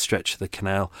down this stretch of the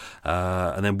canal,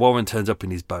 and then Warren turns up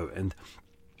in his boat, and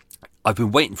I've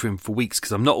been waiting for him for weeks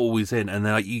because I'm not always in, and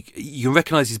then you can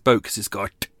recognise his boat because it's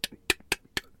got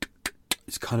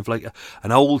it's kind of like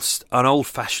an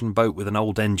old-fashioned boat with an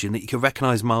old engine that you can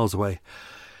recognise miles away.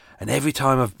 And every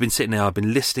time I've been sitting there, I've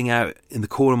been listening out in the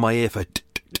corner of my ear for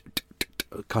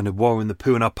kind of Warren the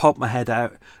Pooh, and I pop my head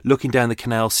out, looking down the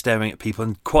canal, staring at people,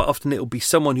 and quite often it'll be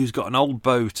someone who's got an old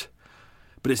boat,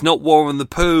 but it's not Warren the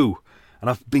Pooh. And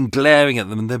I've been glaring at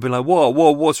them, and they've been like, whoa,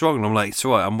 what's wrong? And I'm like, it's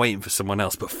all right, I'm waiting for someone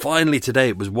else. But finally today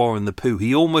it was Warren the Pooh.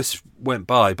 He almost went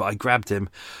by, but I grabbed him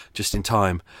just in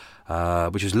time,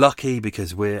 which was lucky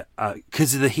because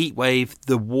because of the heat wave,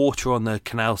 the water on the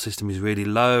canal system is really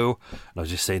low. And I was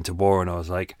just saying to Warren, I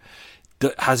was like,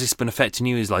 has this been affecting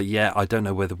you? He's like, yeah, I don't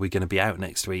know whether we're going to be out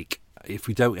next week if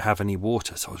we don't have any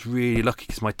water. So I was really lucky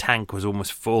because my tank was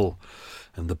almost full.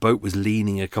 And the boat was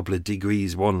leaning a couple of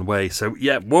degrees one way. So,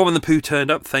 yeah, Warren the Pooh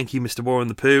turned up. Thank you, Mr. Warren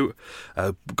the Pooh.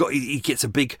 He gets a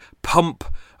big pump,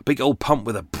 a big old pump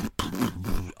with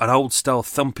an old-style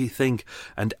thumpy thing.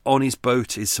 And on his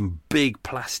boat is some big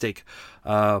plastic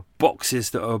boxes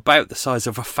that are about the size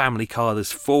of a family car.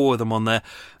 There's 4 of them on there,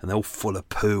 and they're all full of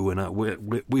poo. And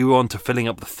we were on to filling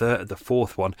up the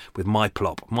fourth one with my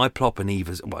plop. My plop and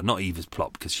Eva's... Well, not Eva's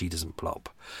plop, because she doesn't plop.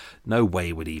 No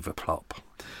way would Eva plop.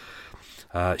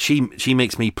 She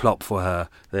makes me plop for her.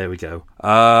 There we go.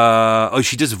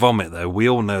 She does vomit, though. We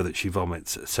all know that she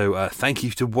vomits. So thank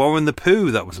you to Warren the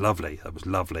Pooh. That was lovely.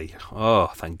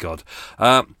 Oh, thank God.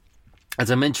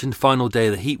 As I mentioned, final day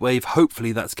of the heat wave.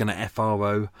 Hopefully that's going to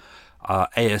FRO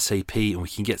ASAP, and we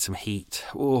can get some heat.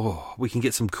 Oh, we can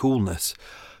get some coolness.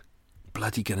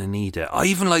 Bloody gonna need it. I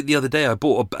even, like the other day, I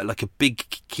bought a big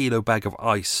kilo bag of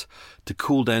ice to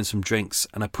cool down some drinks,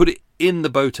 and I put it in the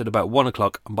boat at about 1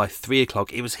 o'clock, and by 3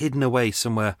 o'clock it was hidden away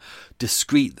somewhere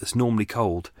discreet that's normally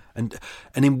cold. And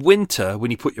in winter,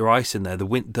 when you put your ice in there,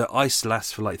 the ice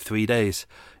lasts for like 3 days.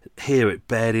 Here it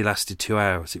barely lasted 2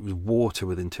 hours. It was water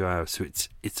within 2 hours, so it's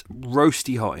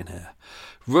roasty hot in here.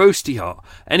 Roasty hot.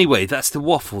 Anyway, that's the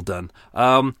waffle done.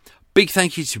 Big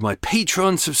thank you to my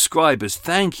Patreon subscribers.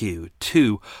 Thank you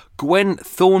to Gwen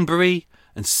Thornbury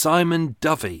and Simon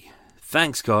Dovey.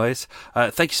 Thanks, guys.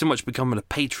 Thank you so much for becoming a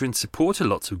Patreon supporter.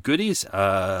 Lots of goodies.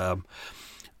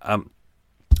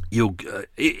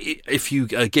 If you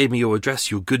gave me your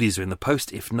address, your goodies are in the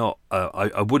post. If not,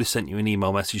 I would have sent you an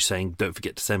email message saying don't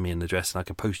forget to send me an address, and I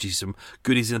can post you some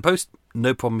goodies in the post.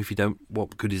 No problem if you don't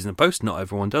want goodies in the post. Not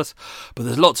everyone does, but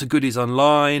there's lots of goodies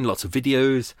online, lots of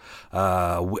videos,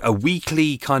 a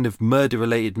weekly kind of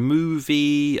murder-related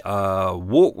movie,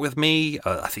 Walk With Me.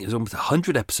 I think there's almost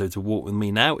 100 episodes of Walk With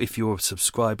Me now. If you're a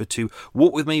subscriber to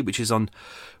Walk With Me, which is on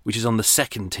the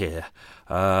second tier.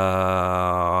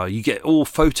 You get all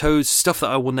photos, stuff that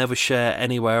I will never share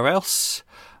anywhere else.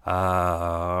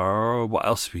 What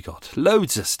else have we got?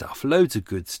 Loads of stuff, loads of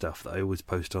good stuff that I always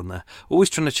post on there. Always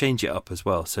trying to change it up as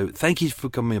well. So thank you for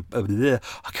coming. The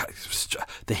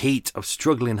heat. I'm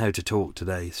struggling how to talk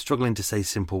today. Struggling to say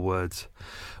simple words.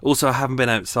 Also, I haven't been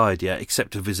outside yet,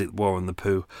 except to visit Warren the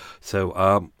Pooh. So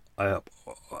I've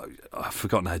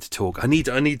forgotten how to talk. I need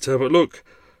to have a look.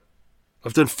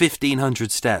 I've done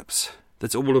 1,500 steps.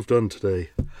 That's all I've done today.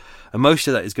 And most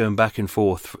of that is going back and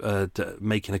forth,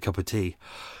 making a cup of tea.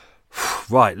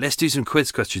 Right, let's do some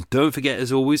quiz questions. Don't forget,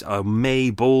 as always, I may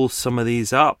ball some of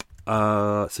these up.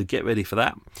 So get ready for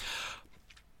that.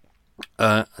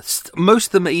 Most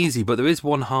of them are easy, but there is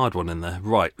one hard one in there.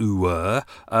 Right,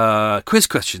 quiz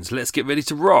questions. Let's get ready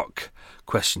to rock.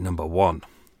 Question number 1.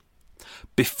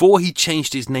 Before he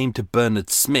changed his name to Bernard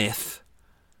Smith,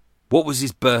 what was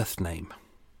his birth name?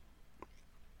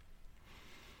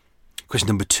 Question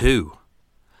number 2.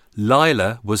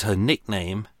 Lila was her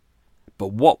nickname,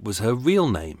 but what was her real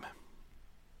name?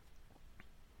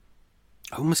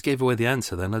 I almost gave away the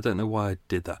answer then. I don't know why I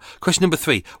did that. Question number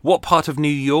 3. What part of New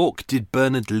York did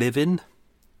Bernard live in?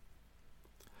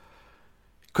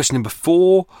 Question number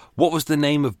 4. What was the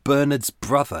name of Bernard's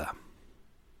brother?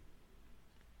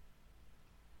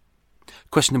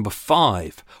 Question number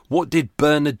 5. What did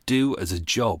Bernard do as a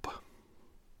job?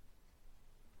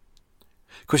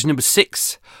 Question number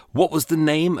 6. What was the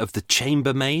name of the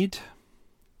chambermaid?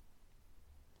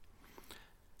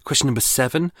 Question number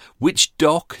 7. Which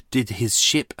dock did his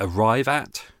ship arrive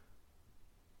at?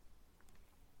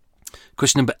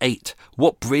 Question number 8.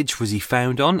 What bridge was he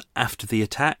found on after the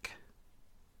attack?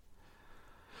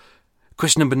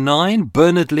 Question number 9.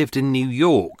 Bernard lived in New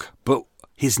York, but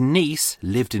his niece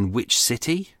lived in which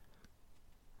city?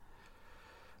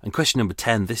 And question number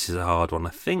 10. This is a hard one,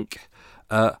 I think.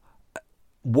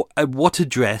 What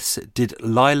address did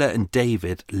Lila and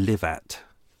David live at?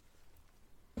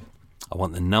 I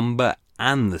want the number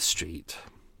and the street.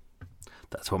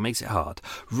 That's what makes it hard.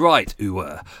 Right,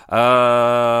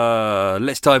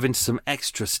 let's dive into some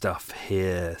extra stuff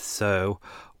here. So,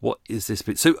 what is this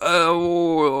bit? So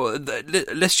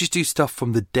let's just do stuff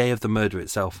from the day of the murder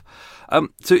itself.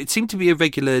 So it seemed to be a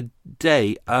regular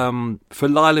day for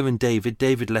Lila and David.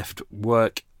 David left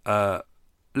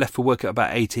for work at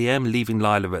about 8 a.m, leaving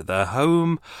Lila at their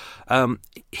home.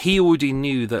 He already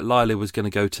knew that Lila was going to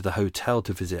go to the hotel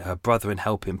to visit her brother and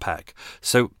help him pack.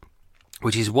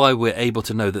 Which is why we're able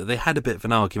to know that they had a bit of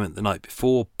an argument the night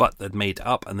before, but they'd made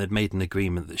up and they'd made an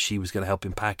agreement that she was going to help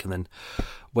him pack and then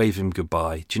wave him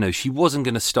goodbye. Do you know, she wasn't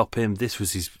going to stop him. This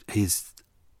was his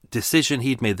decision.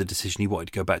 He'd made the decision. He wanted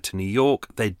to go back to New York.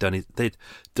 They'd done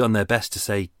their best to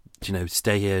say, you know,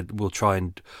 stay here. We'll try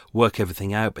and work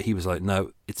everything out. But he was like,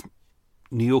 no,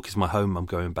 New York is my home. I'm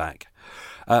going back.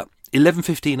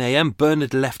 11:15 a.m.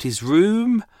 Bernard left his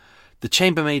room. The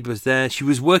chambermaid was there. She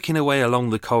was working her way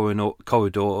along the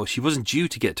corridor. She wasn't due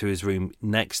to get to his room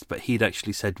next, but he'd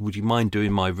actually said, would you mind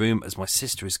doing my room as my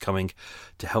sister is coming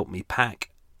to help me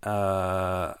pack?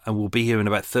 And we'll be here in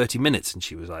about 30 minutes. And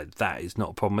she was like, that is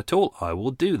not a problem at all. I will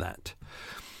do that.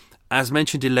 As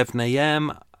mentioned, 11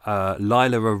 a.m,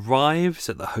 Lila arrives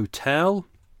at the hotel.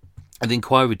 At the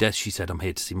inquiry desk, she said, I'm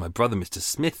here to see my brother, Mr.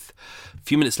 Smith. A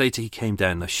few minutes later, he came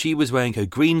down. Now, she was wearing her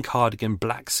green cardigan,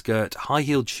 black skirt,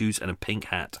 high-heeled shoes, and a pink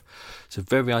hat. So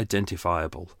very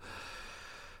identifiable.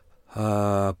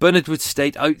 Bernard would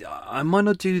state, I might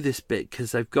not do this bit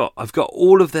because I've got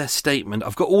all of their statement.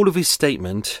 I've got all of his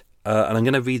statement, and I'm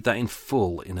going to read that in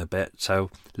full in a bit. So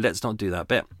let's not do that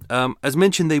bit. As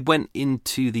mentioned, they went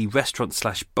into the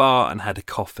restaurant/bar and had a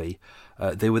coffee.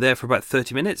 They were there for about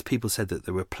 30 minutes. People said that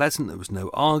they were pleasant. There was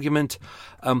no argument.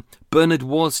 Bernard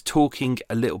was talking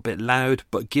a little bit loud,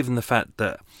 but given the fact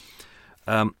that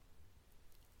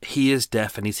he is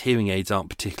deaf and his hearing aids aren't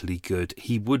particularly good,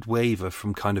 he would waver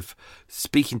from kind of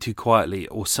speaking too quietly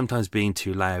or sometimes being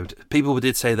too loud. People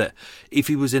did say that if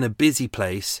he was in a busy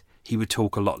place, he would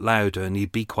talk a lot louder and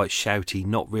he'd be quite shouty,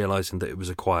 not realising that it was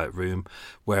a quiet room,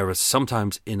 whereas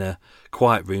sometimes in a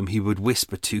quiet room he would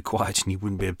whisper too quiet and you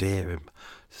wouldn't be able to hear him.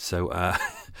 So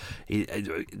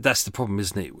that's the problem,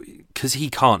 isn't it? Because he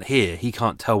can't hear, he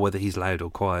can't tell whether he's loud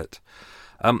or quiet.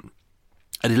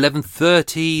 At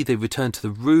 11:30 they returned to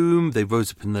the room. They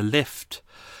rose up in the lift.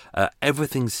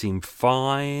 Everything seemed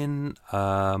fine.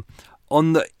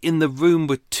 In the room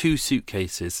were two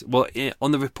suitcases. Well,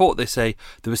 on the report they say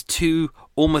there was two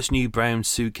almost new brown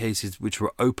suitcases which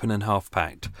were open and half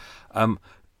packed.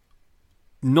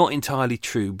 Not entirely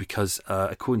true because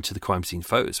according to the crime scene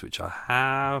photos, which I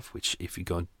have, which if you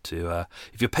go to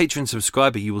if you're a Patreon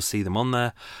subscriber, you will see them on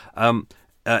there.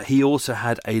 He also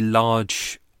had a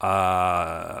large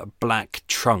black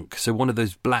trunk. So one of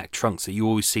those black trunks that you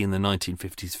always see in the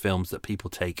 1950s films that people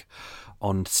take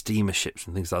on steamer ships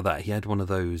and things like that. He had one of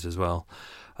those as well.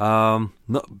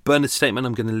 Not Bernard's statement,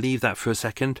 I'm going to leave that for a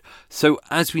second. So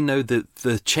as we know,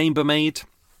 the chambermaid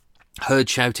heard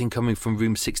shouting coming from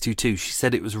room 622. She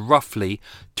said it was roughly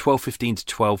 12:15 to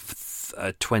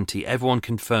 12:20. Everyone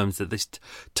confirms that this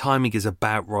timing is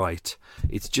about right.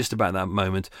 It's just about that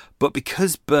moment. But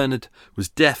because Bernard was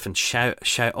deaf and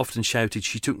often shouted,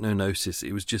 she took no notice.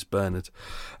 It was just Bernard.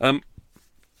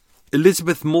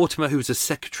 Elizabeth Mortimer, who was a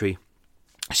secretary,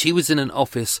 she was in an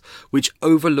office which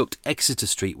overlooked Exeter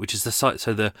Street, which is the site.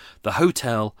 So the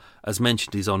hotel, as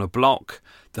mentioned, is on a block.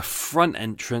 The front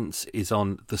entrance is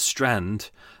on the Strand,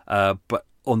 but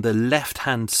on the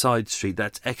left-hand side street,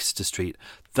 that's Exeter Street.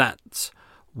 That's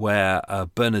where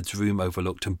Bernard's room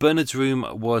overlooked. And Bernard's room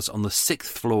was on the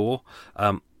 6th floor.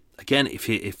 Again, if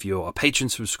you're a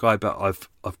Patreon subscriber,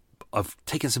 I've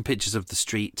taken some pictures of the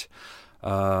street,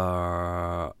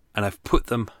 and I've put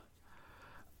them.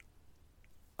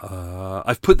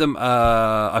 I've put them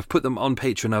on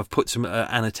Patreon. I've put some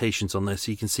annotations on there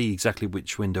so you can see exactly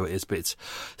which window it is. But it's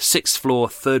 6th floor,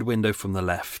 3rd window from the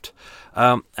left.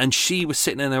 And she was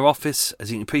sitting in her office. As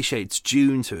you can appreciate, it's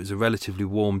June, so it was a relatively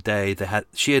warm day.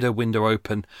 She had her window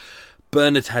open.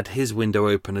 Bernard had his window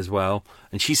open as well.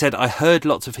 And she said, I heard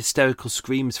lots of hysterical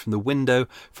screams from the window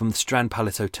from the Strand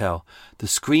Palace Hotel. The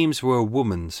screams were a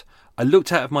woman's. I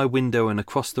looked out of my window and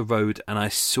across the road and I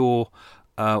saw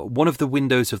one of the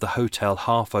windows of the hotel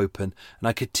half open, and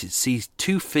I could see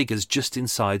two figures just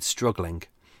inside struggling.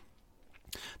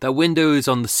 That window is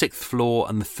on the 6th floor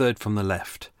and the 3rd from the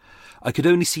left. I could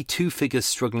only see two figures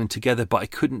struggling together, but I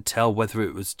couldn't tell whether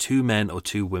it was two men or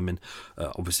two women,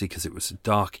 obviously because it was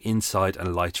dark inside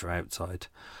and lighter outside.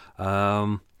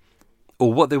 Or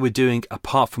what they were doing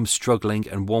apart from struggling,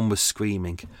 and one was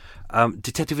screaming.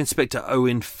 Detective Inspector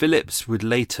Owen Phillips would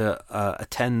later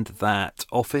attend that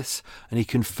office, and he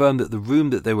confirmed that the room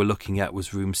that they were looking at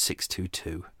was room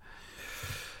 622.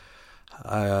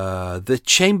 The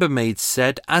chambermaid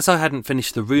said, as I hadn't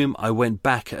finished the room, I went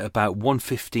back at about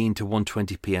 1:15 to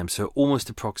 1:20 p.m, so almost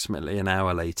approximately an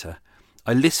hour later.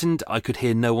 I listened, I could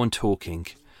hear no one talking.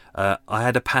 I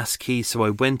had a pass key, so I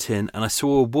went in and I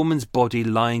saw a woman's body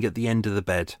lying at the end of the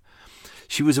bed.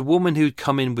 She was a woman who'd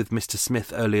come in with Mr.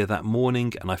 Smith earlier that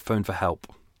morning, and I phoned for help.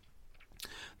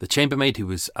 The chambermaid, who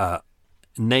was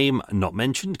name not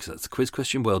mentioned, because that's a quiz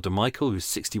question, well done Michael, who's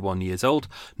 61 years old,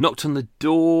 knocked on the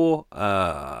door.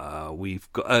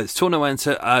 We've got saw no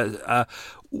answer.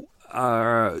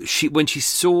 When she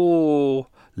saw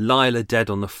Lila dead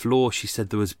on the floor, she said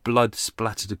there was blood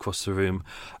splattered across the room.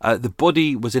 The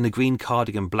body was in a green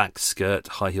cardigan, black skirt,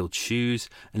 high-heeled shoes,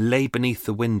 and lay beneath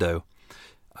the window.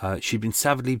 She'd been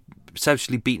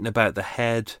savagely beaten about the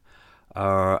head,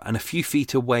 and a few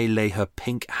feet away lay her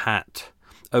pink hat.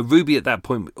 Ruby, at that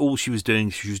point, all she was doing,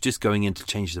 she was just going in to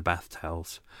change the bath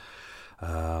towels.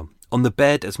 On the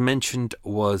bed, as mentioned,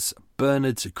 was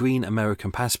Bernard's green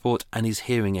American passport and his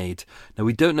hearing aid. Now,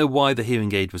 we don't know why the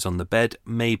hearing aid was on the bed.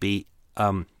 Maybe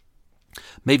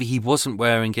he wasn't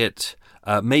wearing it.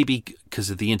 Maybe because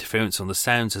of the interference on the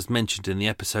sounds, as mentioned in the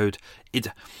episode.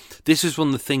 This was one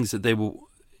of the things that they were...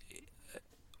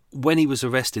 When he was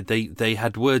arrested, they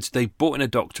had words. They brought in a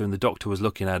doctor, and the doctor was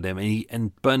looking at him,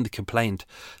 and Bernard complained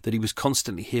that he was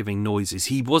constantly hearing noises.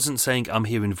 He wasn't saying, I'm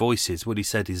hearing voices. What he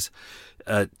said is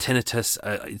tinnitus.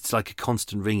 It's like a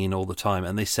constant ringing all the time.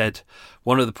 And they said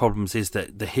one of the problems is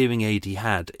that the hearing aid he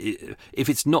had, if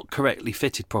it's not correctly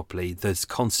fitted properly, there's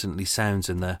constantly sounds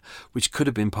in there, which could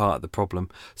have been part of the problem.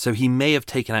 So he may have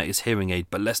taken out his hearing aid,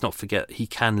 but let's not forget he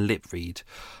can lip read.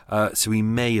 So he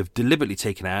may have deliberately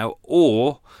taken it out,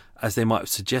 or, as they might have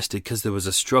suggested, because there was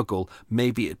a struggle,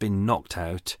 maybe it had been knocked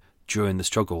out during the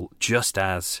struggle, just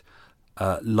as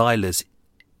Lila's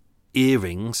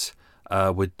earrings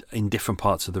were in different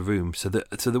parts of the room. So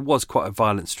there was quite a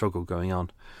violent struggle going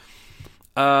on.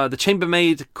 The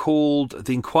chambermaid called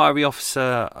the inquiry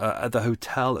officer at the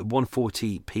hotel at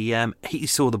 1:40 p.m. He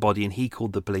saw the body and he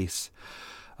called the police.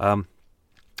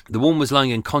 The woman was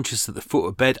lying unconscious at the foot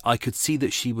of bed. I could see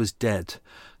that she was dead,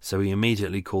 so he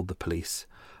immediately called the police.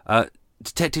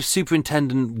 Detective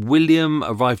Superintendent William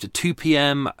arrived at 2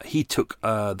 p.m. He took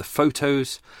the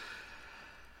photos,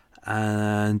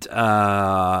 and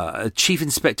Chief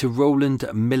Inspector Roland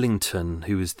Millington,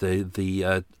 who was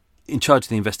the in charge of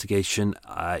the investigation,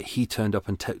 he turned up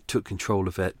and took control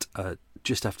of it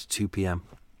just after 2 p.m.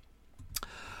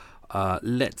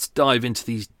 Let's dive into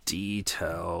these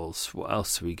details. What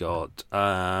else have we got?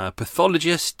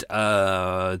 Pathologist,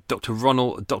 Dr.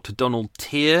 Donald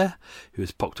Tier, who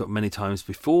has popped up many times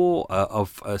before,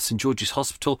 of St George's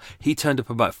Hospital. He turned up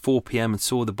about 4 p.m. and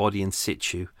saw the body in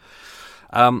situ.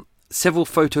 Several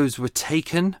photos were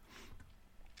taken.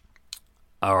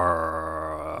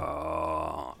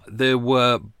 There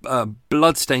were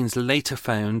bloodstains later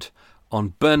found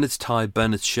on Bernard's tie,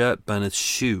 Bernard's shirt, Bernard's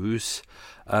shoes,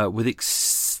 with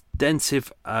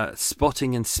extensive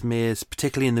spotting and smears,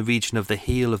 particularly in the region of the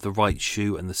heel of the right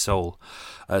shoe and the sole.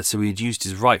 So he had used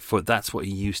his right foot. That's what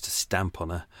he used to stamp on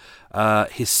her.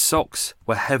 His socks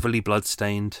were heavily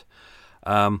bloodstained.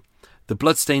 The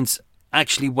bloodstains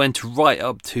actually went right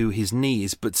up to his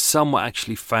knees, but some were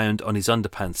actually found on his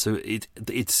underpants. So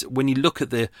it's when you look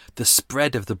at the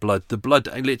spread of the blood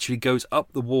literally goes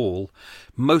up the wall.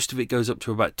 Most of it goes up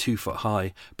to about 2 foot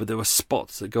high, but there were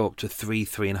spots that go up to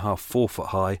 3.5, 4 foot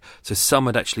high. So some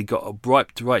had actually got up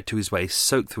right to his waist,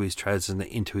 soaked through his trousers and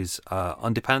into his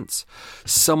underpants.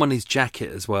 Some on his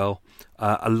jacket as well.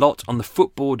 A lot on the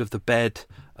footboard of the bed,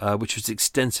 which was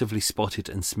extensively spotted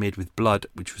and smeared with blood,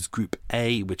 which was Group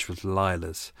A, which was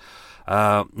Lila's.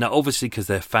 Now, obviously, because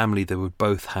they're family, they would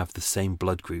both have the same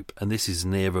blood group, and this is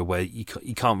an era where you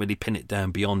can't really pin it down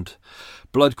beyond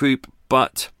blood group,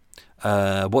 but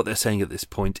what they're saying at this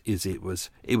point is it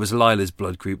was Lila's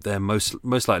blood group. They're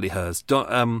most likely hers.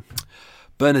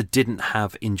 Bernard didn't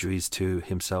have injuries to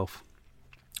himself.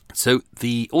 So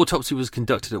the autopsy was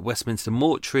conducted at Westminster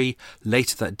Mortuary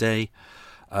later that day.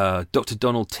 Dr.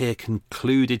 Donald Tier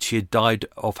concluded she had died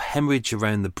of hemorrhage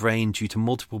around the brain due to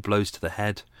multiple blows to the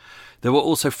head. There were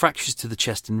also fractures to the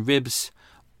chest and ribs.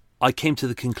 I came to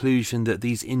the conclusion that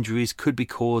these injuries could be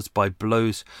caused by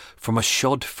blows from a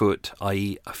shod foot,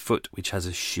 i.e. a foot which has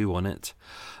a shoe on it,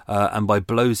 and by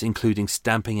blows including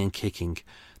stamping and kicking.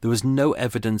 There was no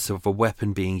evidence of a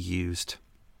weapon being used.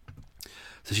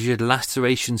 So she had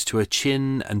lacerations to her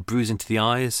chin and bruising to the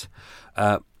eyes,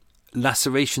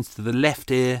 lacerations to the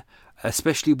left ear,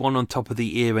 especially one on top of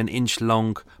the ear an inch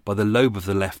long by the lobe of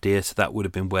the left ear, so that would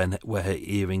have been where her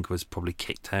earring was probably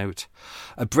kicked out.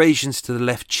 Abrasions to the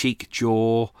left cheek,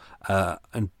 jaw,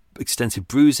 and extensive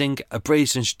bruising,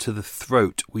 abrasions to the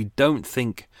throat. We don't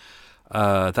think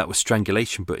that was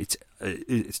strangulation, but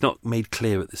it's not made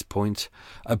clear at this point.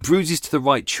 Bruises to the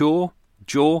right jaw,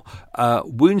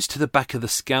 wounds to the back of the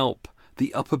scalp,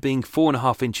 the upper being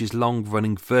 4.5 inches long,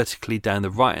 running vertically down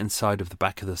the right-hand side of the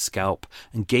back of the scalp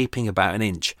and gaping about an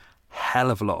inch.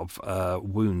 Hell of a lot of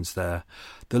wounds there.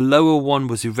 The lower one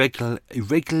was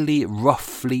irregularly,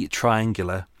 roughly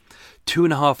triangular,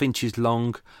 2.5 inches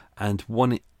long and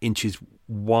 1 inch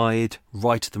wide,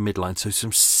 right at the midline. So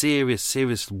some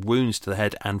serious wounds to the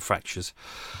head and fractures.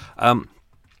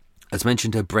 As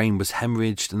mentioned, her brain was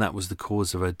hemorrhaged, and that was the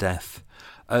cause of her death.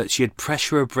 She had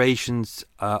pressure abrasions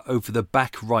over the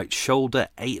back right shoulder,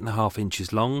 8.5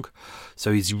 inches long.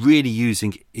 So he's really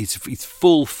using his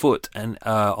full foot and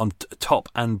on top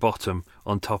and bottom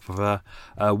on top of her.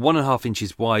 1.5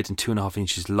 inches wide and 2.5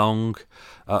 inches long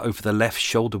over the left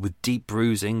shoulder with deep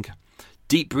bruising.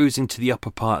 Deep bruising to the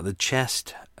upper part of the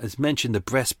chest. As mentioned, the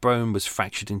breastbone was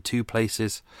fractured in 2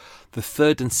 places. The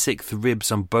 3rd and 6th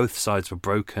ribs on both sides were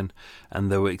broken, and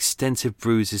there were extensive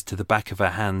bruises to the back of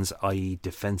her hands, i.e.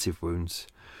 defensive wounds.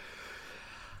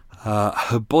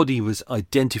 Her body was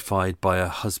identified by her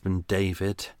husband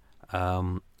David,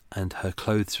 and her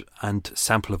clothes and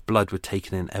sample of blood were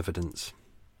taken in evidence.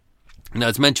 Now,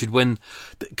 as mentioned,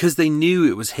 because they knew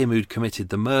it was him who'd committed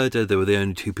the murder, there were the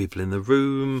only 2 people in the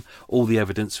room, all the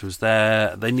evidence was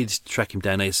there, they needed to track him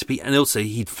down ASAP, and also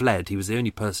he'd fled. He was the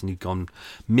only person who'd gone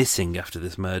missing after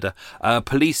this murder.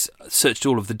 Police searched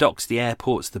all of the docks, the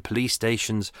airports, the police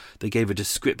stations. They gave a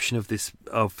description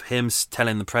of him,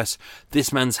 telling the press,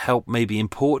 this man's help may be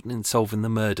important in solving the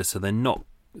murder, so they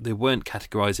weren't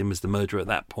categorising him as the murderer at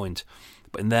that point,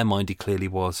 but in their mind he clearly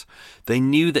was. They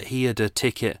knew that he had a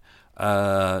ticket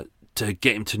to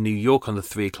get him to New York on the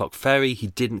 3 o'clock ferry. He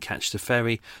didn't catch the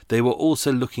ferry. They were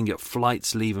also looking at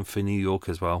flights leaving for New York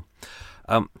as well.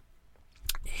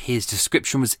 His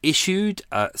description was issued: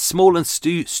 small and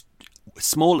stooping,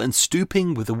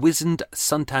 with a wizened,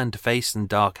 suntanned face and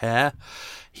dark hair.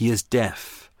 He is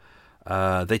deaf.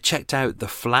 They checked out the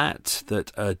flat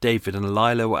that David and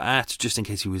Lila were at, just in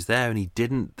case he was there, and he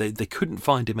didn't. They couldn't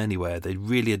find him anywhere. They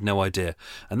really had no idea.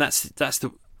 And that's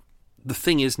the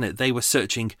thing, isn't it? They were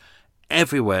searching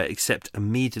everywhere except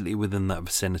immediately within that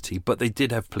vicinity, but they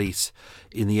did have police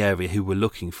in the area who were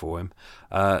looking for him.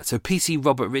 So PC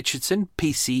Robert Richardson,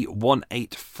 PC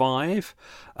 185,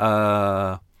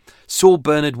 saw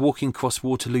Bernard walking across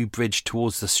Waterloo Bridge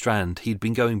towards the Strand. He'd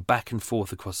been going back and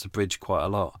forth across the bridge quite a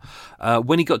lot.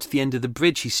 When he got to the end of the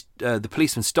bridge, the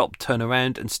policeman stopped, turned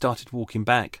around and started walking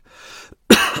back.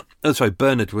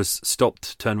 Bernard was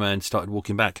stopped, turned around, started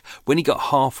walking back. When he got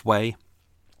halfway,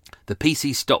 the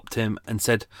PC stopped him and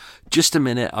said, "Just a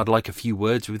minute, I'd like a few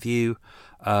words with you."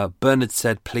 Bernard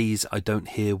said, "Please, I don't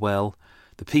hear well."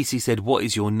 The PC said, "What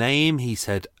is your name?"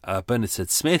 Bernard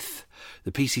said, "Smith."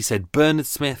 The PC said, "Bernard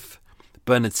Smith."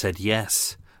 Bernard said,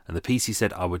 "Yes." And the PC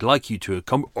said, I would like you to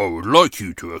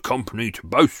accompany to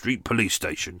Bow Street Police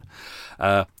Station.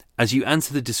 As you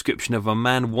answer the description of a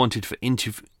man wanted for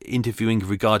interviewing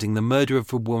regarding the murder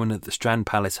of a woman at the Strand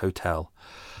Palace Hotel.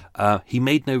 He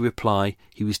made no reply.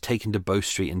 He was taken to Bow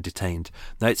Street and detained.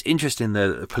 Now, it's interesting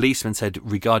that the policeman said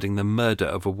regarding the murder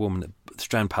of a woman at the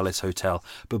Strand Palace Hotel,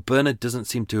 but Bernard doesn't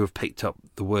seem to have picked up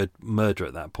the word murder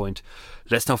at that point.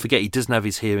 Let's not forget he doesn't have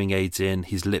his hearing aids in,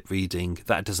 his lip reading.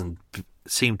 That doesn't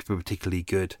seem to be particularly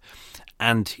good.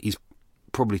 And he's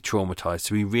probably traumatised,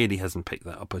 so he really hasn't picked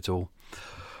that up at all.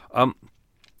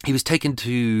 He was taken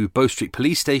to Bow Street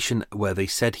Police Station, where they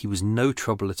said he was no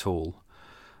trouble at all.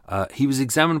 He was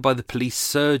examined by the police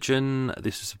surgeon.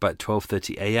 This was about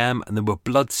 12:30 a.m. and there were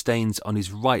blood stains on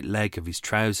his right leg of his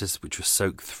trousers, which were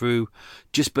soaked through,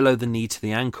 just below the knee to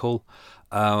the ankle.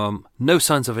 No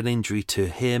signs of an injury to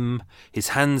him. His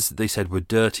hands, they said, were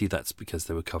dirty. That's because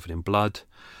they were covered in blood.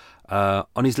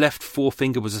 On his left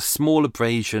forefinger was a small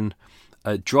abrasion,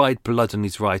 dried blood on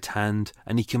his right hand,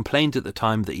 and he complained at the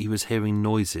time that he was hearing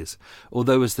noises.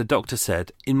 Although, as the doctor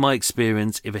said, in my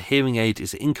experience, if a hearing aid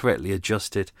is incorrectly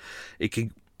adjusted, it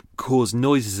can cause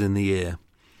noises in the ear.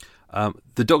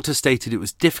 The doctor stated it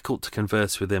was difficult to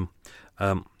converse with him,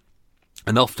 and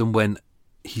often when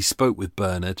he spoke with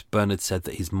Bernard said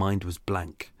that his mind was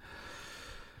blank.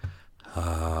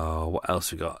 What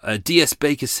else we got? D.S.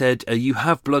 Baker said, you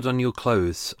have blood on your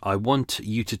clothes. I want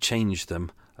you to change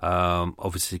them.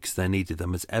 Obviously because they needed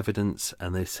them as evidence,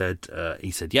 and they said, he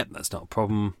said, yep, that's not a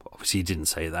problem. Obviously he didn't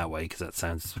say it that way because that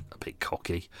sounds a bit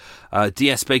cocky.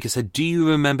 D.S. Baker said, do you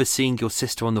remember seeing your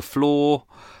sister on the floor?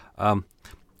 At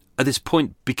this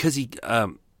point, because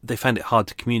they found it hard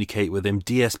to communicate with him.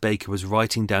 D.S. Baker was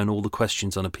writing down all the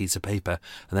questions on a piece of paper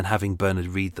and then having Bernard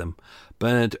read them.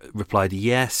 Bernard replied,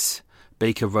 yes.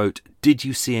 Baker wrote, did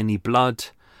you see any blood?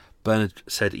 Bernard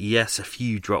said, yes, a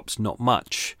few drops, not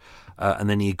much. And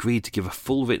then he agreed to give a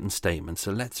full written statement.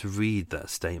 So let's read that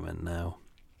statement now.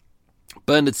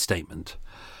 Bernard's statement.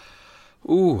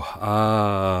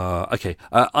 Okay.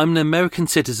 I'm an American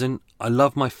citizen. I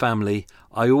love my family.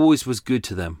 I always was good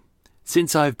to them.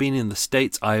 Since I have been in the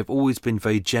States, I have always been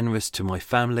very generous to my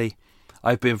family.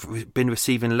 I've been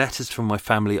receiving letters from my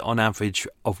family on average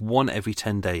of one every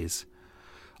 10 days.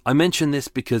 I mention this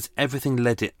because everything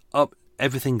led up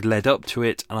to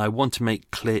it, and I want to make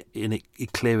it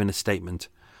clear in a statement.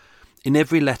 In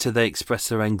every letter they expressed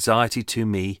their anxiety to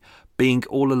me, being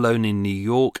all alone in New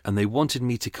York, and they wanted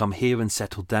me to come here and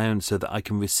settle down so that I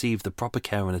can receive the proper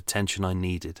care and attention I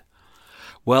needed.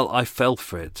 Well, I fell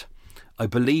for it. I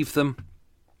believe them.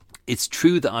 It's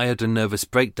true that I had a nervous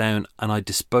breakdown and I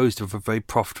disposed of a very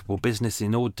profitable business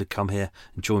in order to come here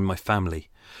and join my family,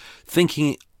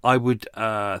 thinking I would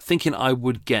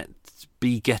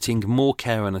be getting more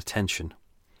care and attention.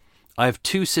 I have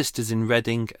 2 sisters in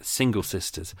Reading, single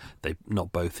sisters. They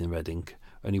not both in Reading,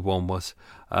 only one was.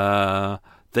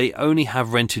 They only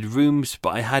have rented rooms, but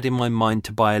I had in my mind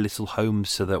to buy a little home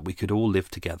so that we could all live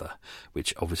together,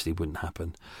 which obviously wouldn't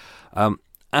happen.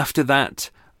 After that,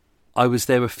 I was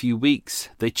there a few weeks.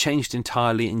 They changed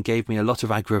entirely and gave me a lot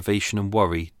of aggravation and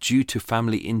worry due to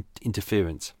family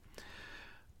interference.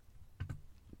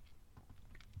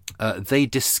 They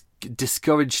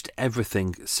discouraged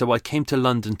everything, so I came to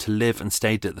London to live and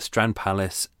stayed at the Strand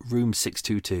Palace, room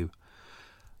 622.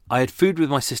 I had food with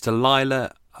my sister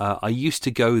Lila. I used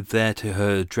to go there to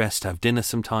her address to have dinner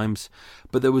sometimes,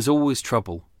 but there was always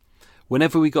trouble.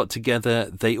 Whenever we got together,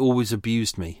 they always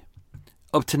abused me.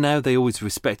 Up to now, they always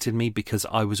respected me because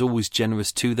I was always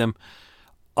generous to them.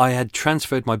 I had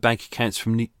transferred my bank accounts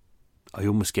from I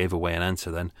almost gave away an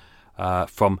answer then.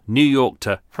 From New York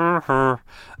to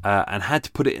and had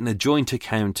to put it in a joint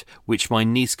account which my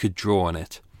niece could draw on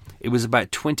it. It was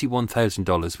about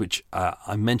 $21,000, which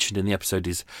I mentioned in the episode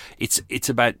it's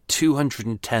about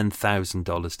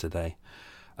 $210,000 today.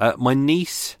 My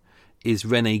niece is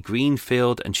Renee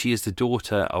Greenfield, and she is the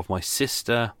daughter of my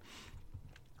sister.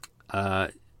 I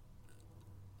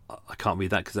can't read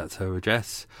that because that's her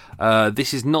address.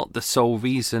 This is not the sole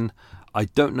reason. I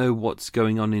don't know what's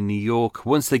going on in New York.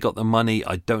 Once they got the money,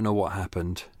 I don't know what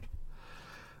happened.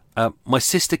 My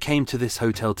sister came to this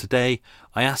hotel today.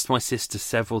 I asked my sister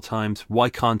several times, why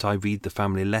can't I read the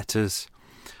family letters?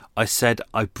 I said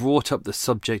I brought up the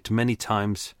subject many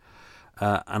times,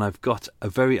 and I've got a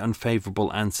very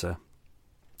unfavourable answer.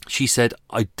 She said,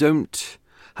 I don't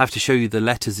have to show you the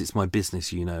letters, it's my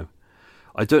business, you know.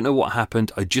 I don't know what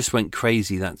happened, I just went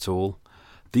crazy, that's all.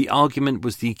 The argument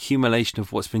was the accumulation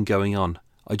of what's been going on.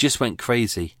 I just went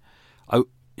crazy.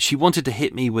 She wanted to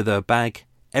hit me with her bag.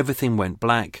 Everything went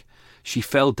black. She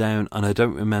fell down and I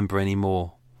don't remember any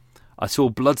more. I saw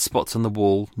blood spots on the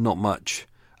wall, not much,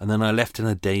 and then I left in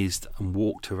a daze and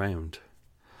walked around.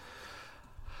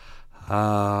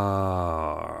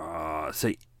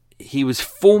 So he was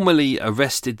formally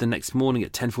arrested the next morning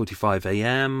at 10:45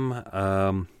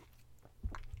 a.m.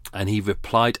 And he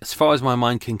replied, as far as my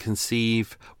mind can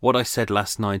conceive, what I said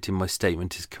last night in my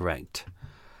statement is correct.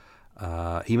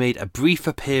 He made a brief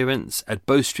appearance at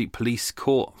Bow Street Police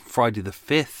Court Friday the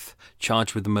 5th,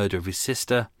 charged with the murder of his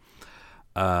sister.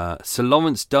 Sir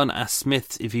Lawrence Dunn asked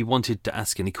Smith if he wanted to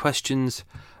ask any questions.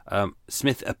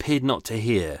 Smith appeared not to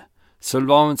hear. Sir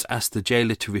Lawrence asked the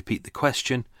jailer to repeat the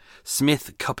question.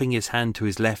 Smith, cupping his hand to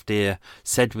his left ear,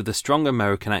 said with a strong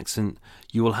American accent,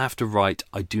 "You will have to write,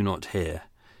 I do not hear."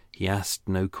 He asked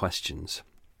no questions.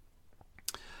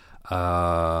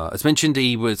 As mentioned,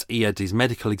 he had his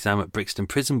medical exam at Brixton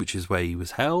Prison, which is where he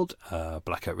was held.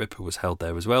 Blackout Ripper was held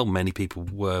there as well. Many people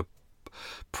were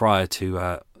prior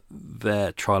to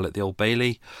their trial at the Old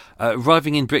Bailey.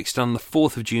 Arriving in Brixton on the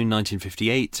 4th of June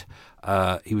 1958,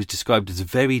 he was described as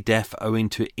very deaf owing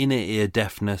to inner ear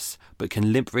deafness, but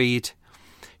can lip read.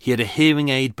 He had a hearing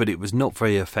aid, but it was not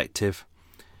very effective.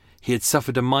 He had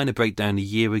suffered a minor breakdown a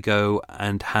year ago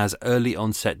and has early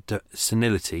onset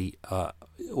senility,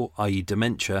 i.e.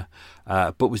 dementia,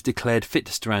 but was declared fit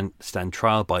to stand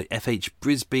trial by F.H.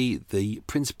 Brisby, the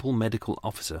principal medical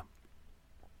officer.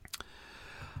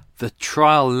 The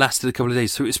trial lasted a couple of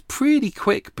days, so it was pretty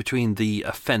quick between the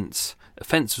offence.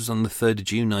 Offence was on the 3rd of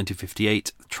June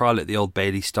 1958. The trial at the Old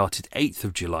Bailey started 8th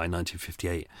of July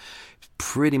 1958.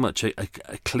 Pretty much a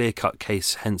clear-cut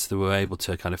case, hence they were able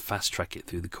to kind of fast-track it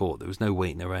through the court. There was no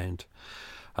waiting around.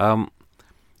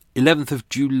 11th of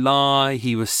July,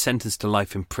 he was sentenced to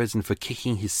life in prison for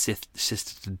kicking his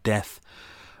sister to death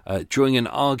during an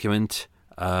argument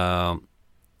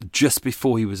just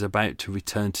before he was about to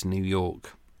return to New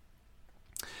York.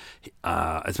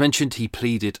 As mentioned, he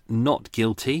pleaded not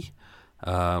guilty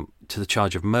to the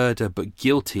charge of murder, but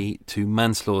guilty to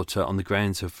manslaughter on the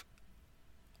grounds of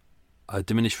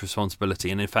diminished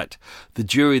responsibility. And in fact, the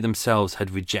jury themselves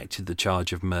had rejected the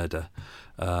charge of murder.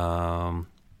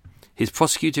 His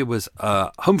prosecutor was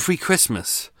Humphrey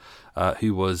Christmas,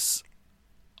 who was,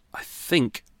 I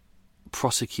think,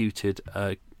 prosecuted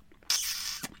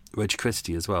Reg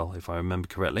Christie as well, if I remember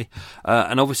correctly.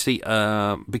 And obviously,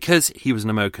 because he was an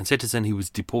American citizen, he was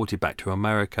deported back to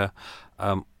America.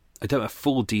 I don't have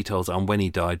full details on when he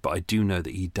died, but I do know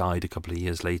that he died a couple of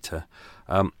years later.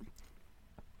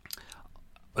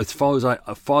 As far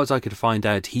as I could find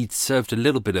out, he'd served a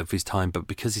little bit of his time, but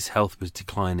because his health was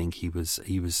declining, he was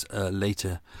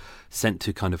later sent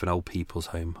to kind of an old people's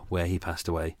home where he passed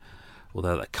away.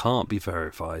 Although that can't be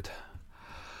verified.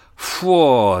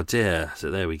 Oh dear.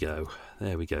 So there we go.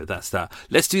 That's that.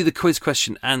 Let's do the quiz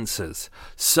question answers.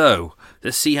 So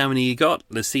let's see how many you got.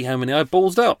 Let's see how many I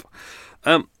ballsed up.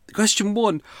 Question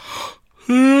 1.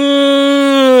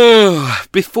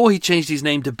 Before he changed his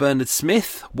name to Bernard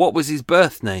Smith, what was his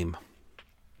birth name?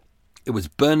 It was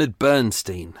Bernard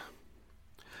Bernstein.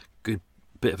 Good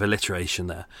bit of alliteration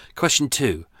there. Question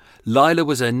 2. Lila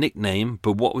was her nickname,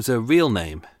 but what was her real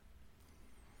name?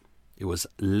 It was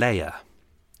Leia.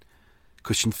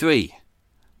 Question 3.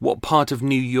 What part of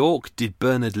New York did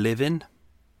Bernard live in?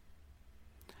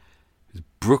 It was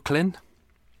Brooklyn.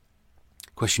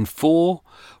 Question 4.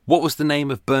 What was the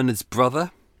name of Bernard's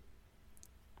brother?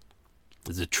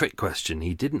 It's a trick question.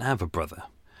 He didn't have a brother.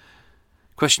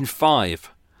 Question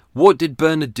 5. What did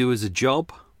Bernard do as a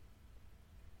job?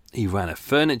 He ran a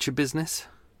furniture business.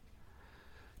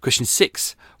 Question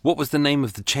 6. What was the name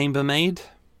of the chambermaid?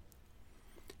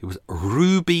 It was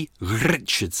Ruby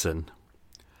Richardson.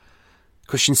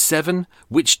 Question 7.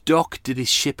 Which dock did his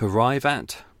ship arrive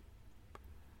at?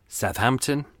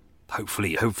 Southampton.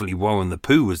 Hopefully Warren the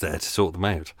Pooh was there to sort them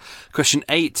out. Question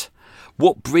 8.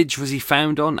 What bridge was he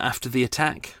found on after the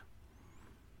attack?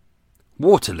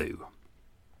 Waterloo.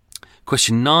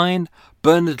 Question 9.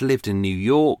 Bernard lived in New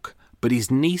York, but his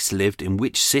niece lived in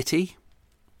which city?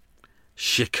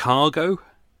 Chicago.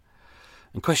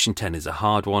 And question 10 is a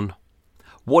hard one.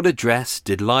 What address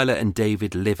did Lila and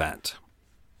David live at?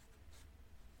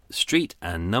 Street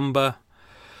and number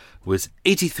was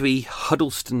 83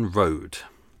 Huddleston Road,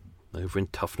 over in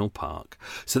Tufnell Park.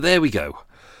 So there we go.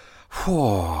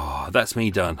 Whew, that's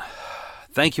me done.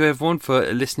 Thank you everyone for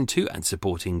listening to and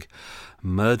supporting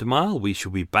Murder Mile. We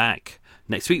shall be back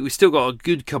next week. We've still got a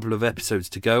good couple of episodes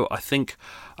to go. I think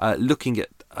looking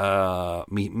at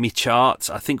me charts,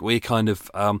 I think we're kind of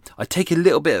I take a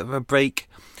little bit of a break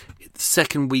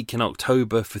second week in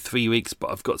October for 3 weeks,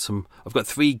 but I've got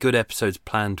 3 good episodes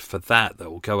planned for that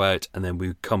will go out, and then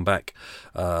we come back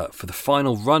for the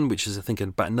final run, which is I think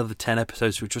about another 10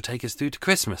 episodes, which will take us through to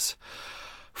Christmas.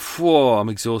 Whoa, I'm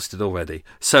exhausted already.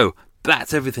 So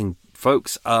that's everything,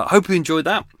 folks. Hope you enjoyed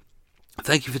that.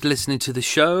 Thank you for listening to the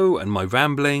show and my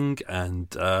rambling, and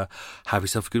have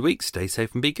yourself a good week. Stay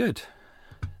safe and be good.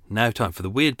 Now time for the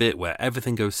weird bit where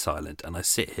everything goes silent and I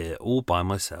sit here all by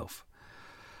myself.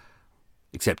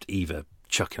 Except Eva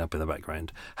chucking up in the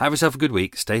background. Have yourself a good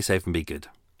week. Stay safe and be good.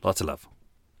 Lots of love.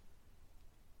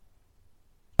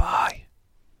 Bye.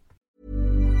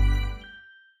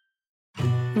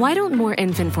 Why don't more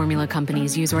infant formula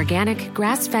companies use organic,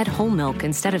 grass-fed whole milk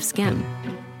instead of skim?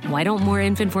 Why don't more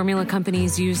infant formula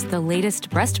companies use the latest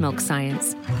breast milk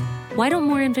science? Why don't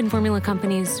more infant formula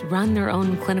companies run their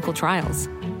own clinical trials?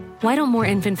 Why don't more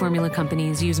infant formula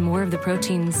companies use more of the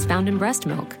proteins found in breast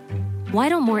milk? Why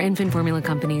don't more infant formula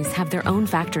companies have their own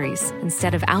factories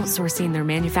instead of outsourcing their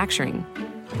manufacturing?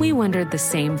 We wondered the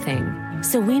same thing.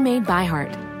 So we made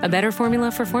ByHeart, a better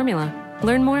formula for formula.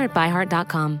 Learn more at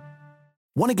byheart.com.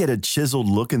 Want to get a chiseled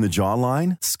look in the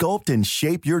jawline? Sculpt and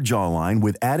shape your jawline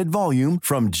with added volume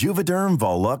from Juvederm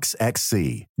Volux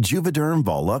XC. Juvederm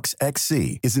Volux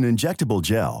XC is an injectable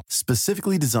gel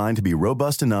specifically designed to be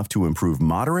robust enough to improve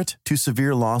moderate to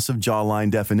severe loss of jawline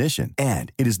definition.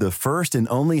 And it is the first and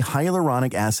only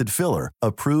hyaluronic acid filler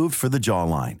approved for the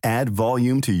jawline. Add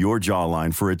volume to your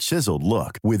jawline for a chiseled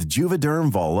look with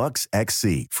Juvederm Volux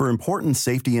XC. For important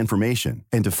safety information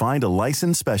and to find a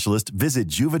licensed specialist, visit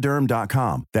Juvederm.com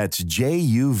Juvederm.com. That's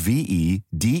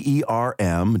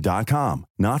Juvederm.com.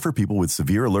 Not for people with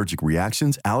severe allergic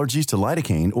reactions, allergies to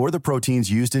lidocaine, or the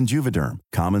proteins used in Juvederm.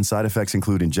 Common side effects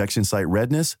include injection site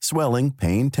redness, swelling,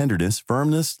 pain, tenderness,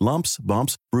 firmness, lumps,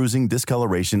 bumps, bruising,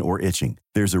 discoloration, or itching.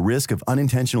 There's a risk of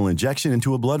unintentional injection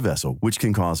into a blood vessel, which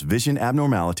can cause vision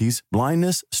abnormalities,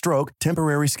 blindness, stroke,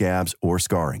 temporary scabs, or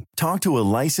scarring. Talk to a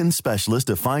licensed specialist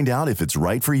to find out if it's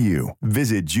right for you.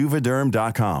 Visit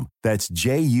Juvederm.com. That's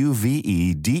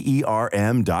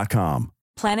Juvederm.com.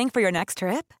 Planning for your next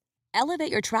trip?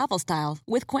 Elevate your travel style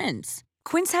with Quince.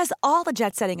 Quince has all the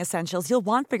jet-setting essentials you'll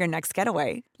want for your next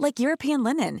getaway, like European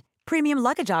linen, premium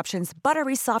luggage options,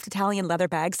 buttery soft Italian leather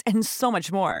bags, and so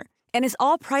much more. And is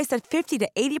all priced at 50 to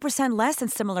 80% less than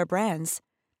similar brands.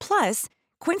 Plus,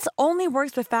 Quince only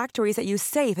works with factories that use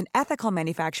safe and ethical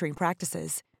manufacturing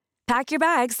practices. Pack your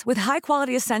bags with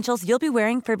high-quality essentials you'll be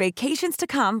wearing for vacations to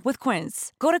come with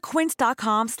Quince. Go to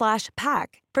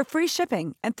quince.com/pack for free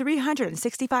shipping and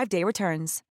 365-day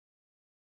returns.